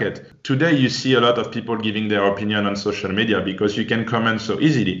a racket. Today, you see a lot of people giving their opinion on social media because you can comment so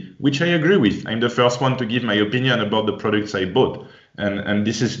easily, which I agree with. I'm the first one to give my opinion about the products I bought, and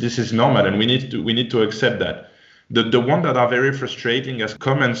this is normal, and we need to accept that. The one that are very frustrating as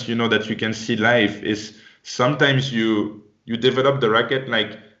comments, that you can see live is sometimes you develop the racket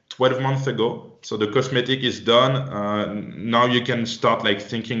like 12 months ago. So the cosmetic is done. Now you can start like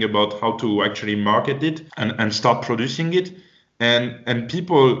thinking about how to actually market it and start producing it. And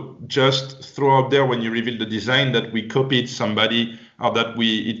people just throw out there when you reveal the design that we copied somebody, or that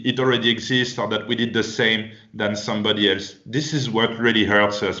it already exists, or that we did the same than somebody else. This is what really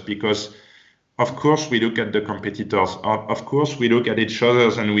hurts us, because of course we look at the competitors. Of course we look at each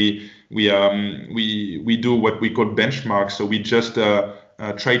other, and we do what we call benchmarks. So we just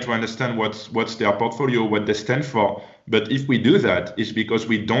try to understand what's their portfolio, what they stand for. But if we do that, it's because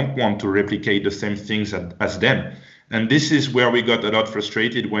we don't want to replicate the same things as them. And this is where we got a lot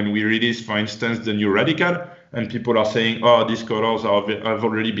frustrated when we released, for instance, the new Radical, and people are saying, oh, these colors have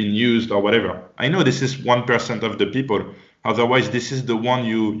already been used or whatever. I know this is 1% of the people. Otherwise, this is the one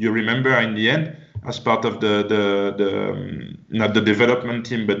you remember in the end as part of the not the development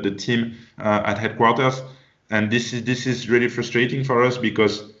team, but the team at headquarters. And this is really frustrating for us,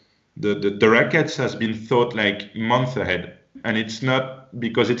 because the rackets has been thought like months ahead. And it's not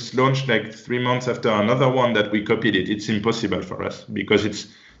because it's launched like 3 months after another one that we copied it. It's impossible for us, because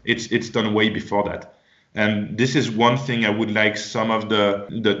it's done way before that. And this is one thing I would like some of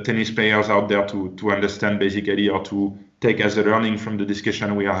the tennis players out there to understand, basically, or to take as a learning from the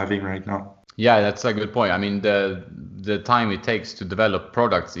discussion we are having right now. Yeah, that's a good point. I mean, the time it takes to develop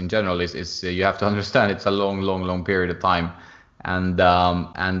products in general is you have to understand it's a long period of time, and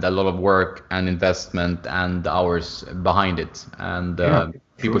a lot of work and investment and hours behind it. And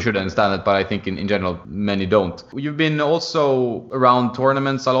people should understand that, but I think in general many don't. You've been also around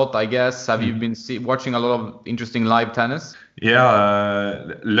tournaments a lot, I guess. Have you been watching a lot of interesting live tennis?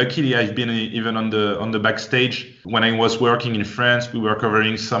 Yeah, luckily I've been even on the backstage. When I was working in France, we were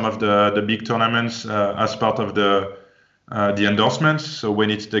covering some of the big tournaments as part of the endorsements. So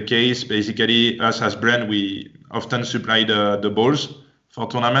when it's the case, basically us as brand, we often supply the balls for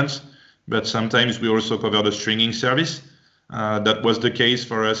tournaments, but sometimes we also cover the stringing service. That was the case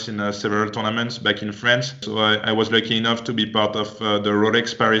for us in several tournaments back in France. So I was lucky enough to be part of the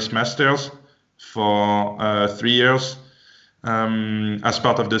Rolex Paris Masters for 3 years. As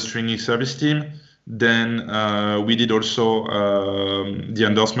part of the stringing service team. Then we did also the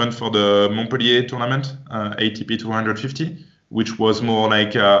endorsement for the Montpellier tournament, ATP 250, which was more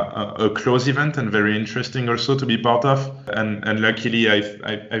like a close event and very interesting also to be part of. And luckily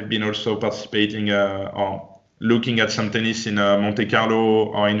I've been also participating or looking at some tennis in Monte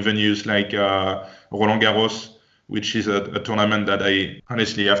Carlo or in venues like Roland Garros, which is a tournament that I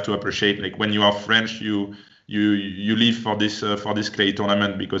honestly have to appreciate. Like when you are French, you live for this clay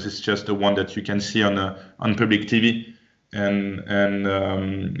tournament because it's just the one that you can see on public TV, and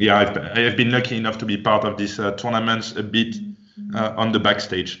I have been lucky enough to be part of these tournaments a bit on the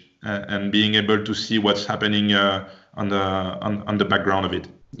backstage and being able to see what's happening on the background of it.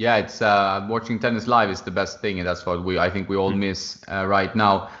 Yeah, it's watching tennis live is the best thing, and that's what I think we all miss right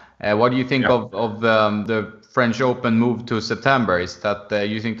now. What do you think of the French Open move to September? Is that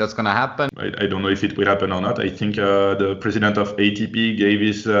you think that's going to happen? I don't know if it will happen or not. I think the president of ATP gave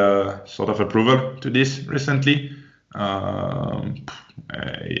his sort of approval to this recently. I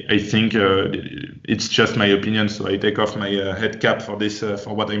think it's just my opinion, so I take off my head cap for this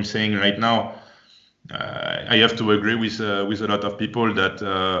for what I'm saying right now. I have to agree with a lot of people that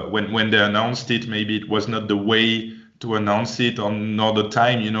when they announced it, maybe it was not the way to announce it or not the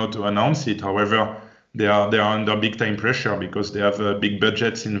time, to announce it. However, they are under big time pressure because they have big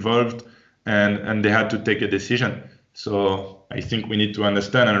budgets involved and they had to take a decision. So I think we need to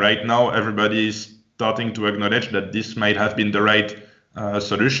understand. And right now, everybody is starting to acknowledge that this might have been the right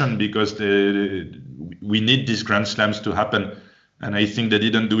solution because we need these Grand Slams to happen. And I think they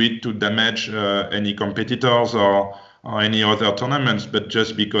didn't do it to damage any competitors or any other tournaments, but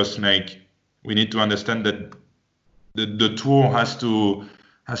just because we need to understand that the tour has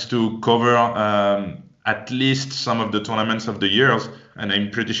to cover at least some of the tournaments of the years, and I'm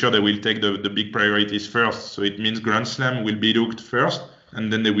pretty sure they will take the big priorities first. So it means Grand Slam will be looked first,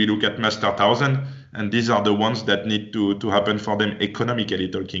 and then they will look at Master 1000, and these are the ones that need to happen for them economically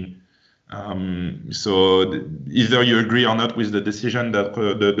talking. So either you agree or not with the decision that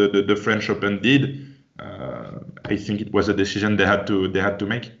the French Open did. I think it was a decision they had to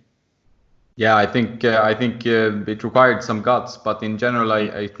make. Yeah, I think it required some guts, but in general,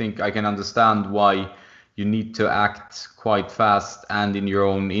 I think I can understand why you need to act quite fast and in your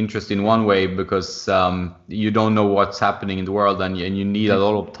own interest in one way, because you don't know what's happening in the world, and you need a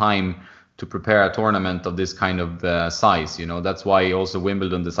lot of time to prepare a tournament of this kind of size. That's why also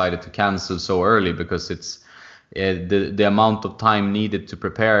Wimbledon decided to cancel so early, because it's the amount of time needed to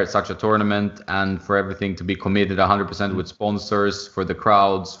prepare such a tournament and for everything to be committed 100% with sponsors, for the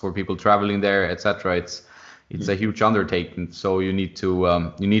crowds, for people traveling there, etc. It's a huge undertaking. So you need to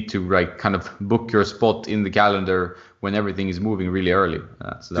kind of book your spot in the calendar when everything is moving really early.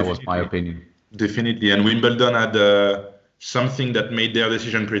 So that was my opinion. Definitely, and Wimbledon had something that made their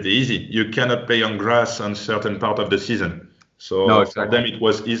decision pretty easy. You cannot play on grass on certain part of the season. So no, exactly. For them, it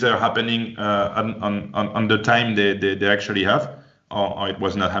was either happening on the time they actually have, or it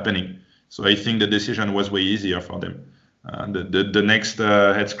was not happening. So I think the decision was way easier for them. The next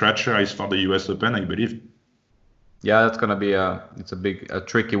head scratcher is for the US Open, I believe. Yeah, that's gonna be a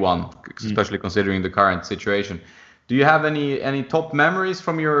tricky one, especially considering the current situation. Do you have any top memories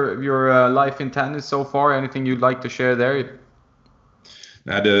from your life in tennis so far? Anything you'd like to share there?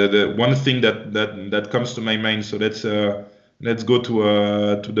 The one thing that comes to my mind. So let's go to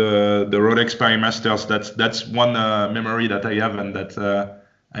the Rolex Paris Masters. That's one memory that I have and that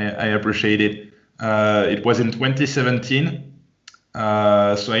I appreciate it. It was in 2017.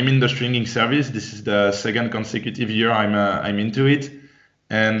 So I'm in the stringing service. This is the second consecutive year I'm into it,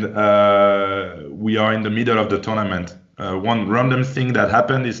 and we are in the middle of the tournament. One random thing that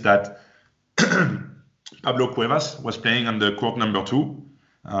happened is that Pablo Cuevas was playing on the court number 2,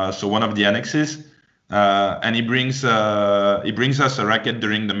 so one of the annexes. and he brings us a racket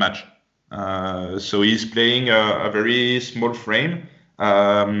during the match. So he's playing a very small frame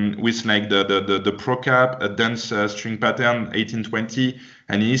with like the Pro Cap, a dense string pattern 1820,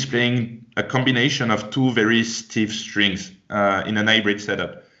 and he's playing a combination of two very stiff strings in an hybrid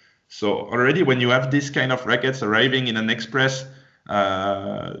setup. So already when you have this kind of rackets arriving in an express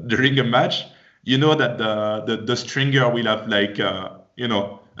during a match, you know that the stringer will have like a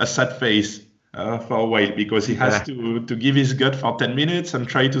sad face for a while, because he has to give his gut for 10 minutes and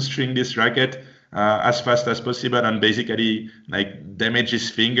try to string this racket as fast as possible, and basically like damage his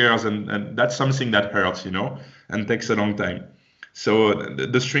fingers, and that's something that hurts, and takes a long time. So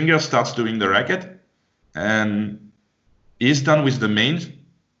the stringer starts doing the racket, and he's done with the mains.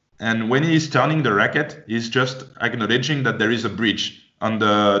 And when he's turning the racket, he's just acknowledging that there is a breach on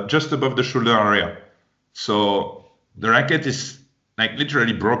just above the shoulder area. So the racket is like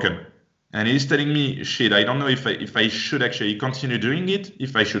literally broken. And he's telling me, shit, I don't know if I should actually continue doing it,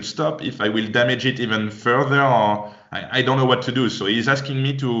 if I should stop, if I will damage it even further, or I don't know what to do. So he's asking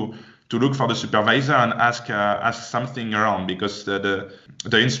me to look for the supervisor and ask something around, because the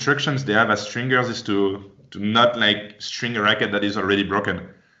instructions they have as stringers is to not like string a racket that is already broken.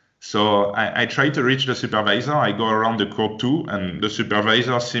 So I try to reach the supervisor. I go around the court too, and the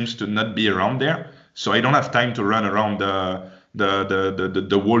supervisor seems to not be around there. So I don't have time to run around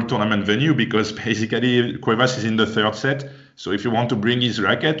the whole tournament venue, because basically Cuevas is in the third set. So if you want to bring his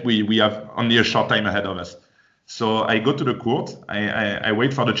racket, we have only a short time ahead of us. So I go to the court, I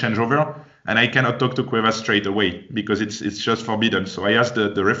wait for the changeover, and I cannot talk to Cuevas straight away because it's just forbidden. So I ask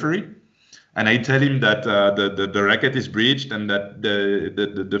the referee, and I tell him that the racket is breached and that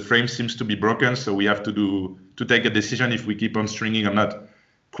the frame seems to be broken. So we have to take a decision if we keep on stringing or not.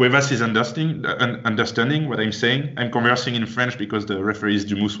 Cuevas is understanding what I'm saying. I'm conversing in French because the referee is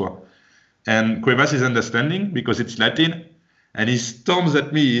Dumoussois. And Cuevas is understanding because it's Latin. And he storms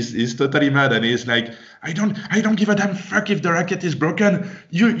at me. He's totally mad, and he's like, I don't give a damn fuck if the racket is broken.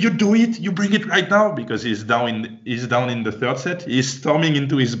 You do it. You bring it right now, because he's down in the third set. He's storming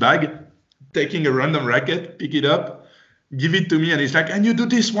into his bag, taking a random racket, pick it up, give it to me, and he's like, and you do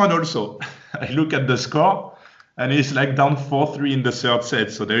this one also. I look at the score, and he's like down 4-3 in the third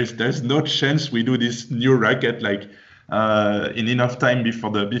set. So there's no chance we do this new racket like in enough time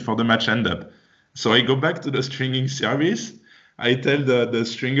before the match end up. So I go back to the stringing service. I tell the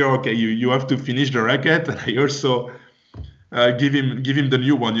stringer, okay, you have to finish the racket, and I also give him the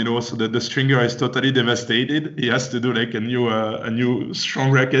new one, so that the stringer is totally devastated. He has to do like a new strong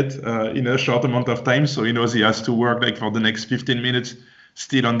racket in a short amount of time, so he knows he has to work like for the next 15 minutes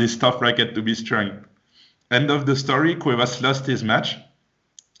still on this tough racket to be strung. End of the story. Cuevas lost his match.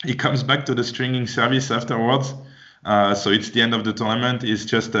 He comes back to the stringing service afterwards, so it's the end of the tournament. He's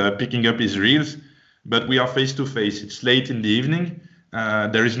just picking up his reels. But we are face to face. It's late in the evening.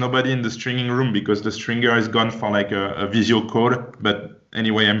 There is nobody in the stringing room because the stringer is gone for like a visio call. But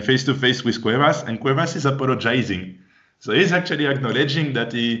anyway, I'm face to face with Cuevas, and Cuevas is apologizing. So he's actually acknowledging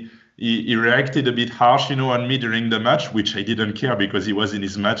that he reacted a bit harsh, on me during the match, which I didn't care because he was in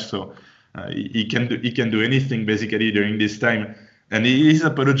his match. So he can do anything basically during this time. And he is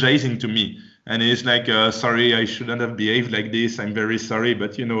apologizing to me. And he's like, sorry, I shouldn't have behaved like this. I'm very sorry,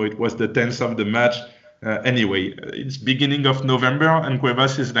 but it was the 10th of the match. Anyway, it's beginning of November, and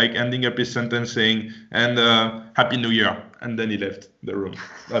Cuevas is like ending up his sentence saying, and Happy New Year. And then he left the room.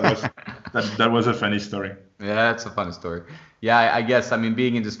 That was a funny story. Yeah, that's a funny story. Yeah, I guess,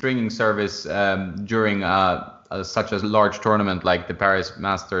 being in the stringing service during such a large tournament like the Paris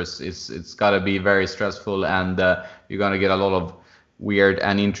Masters, it's got to be very stressful, and you're going to get a lot of weird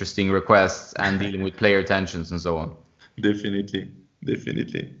and interesting requests and dealing with player tensions and so on. Definitely.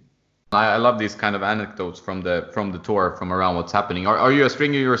 I love these kind of anecdotes from the tour, from around what's happening. Are you a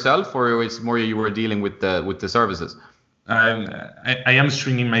stringer yourself, or it's more you were dealing with the services? I am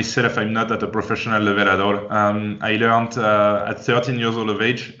stringing myself. I'm not at a professional level at all. I learned at 13 years old of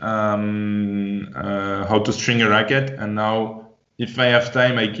age how to string a racket, and now if I have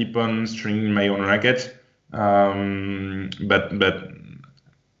time, I keep on stringing my own rackets. But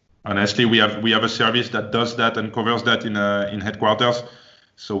honestly, we have a service that does that and covers that in headquarters.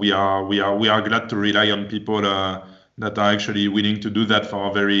 So we are glad to rely on people that are actually willing to do that for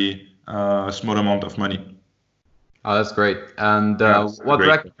a very small amount of money. Oh, that's great. And what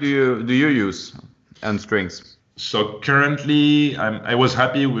racket do you use and strings? So currently, I was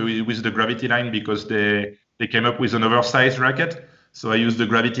happy with the Gravity line because they came up with an oversized racket. So I use the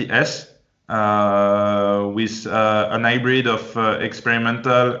Gravity S. With an hybrid of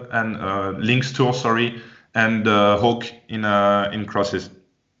experimental and Lynx Tour, and Hawk in crosses.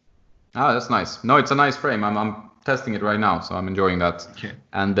 Oh, that's nice. No, it's a nice frame. I'm testing it right now, so I'm enjoying that. Okay.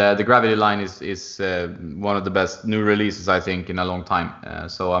 And the Gravity line is one of the best new releases I think in a long time.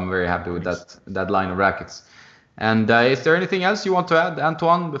 So I'm very happy with Thanks. that line of rackets. And is there anything else you want to add,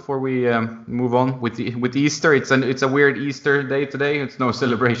 Antoine, before we move on with Easter? It's a weird Easter day today. It's no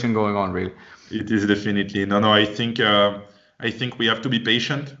celebration going on really. It is definitely no. I think we have to be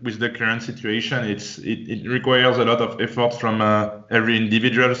patient with the current situation. It requires a lot of effort from every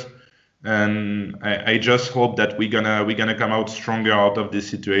individuals, and I just hope that we're gonna come out stronger out of this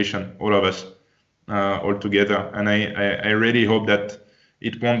situation, all of us, all together. And I really hope that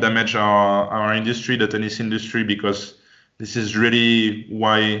it won't damage our industry, the tennis industry, because this is really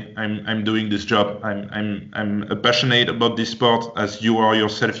why I'm doing this job. I'm passionate about this sport, as you are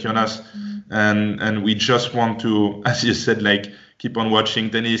yourself, Jonas, and we just want to, as you said, like keep on watching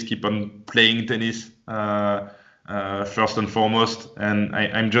tennis, keep on playing tennis, first and foremost. And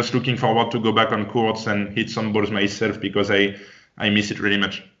I'm just looking forward to go back on courts and hit some balls myself, because I miss it really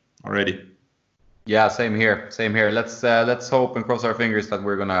much already. Yeah, same here. Same here. Let's hope and cross our fingers that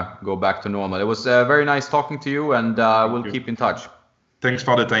we're gonna go back to normal. It was very nice talking to you, and we'll Thank you. keep in touch. Thanks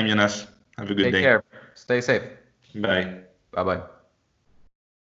for the time, Jonas. Have a good Take day. care. Stay safe. Bye. Bye bye.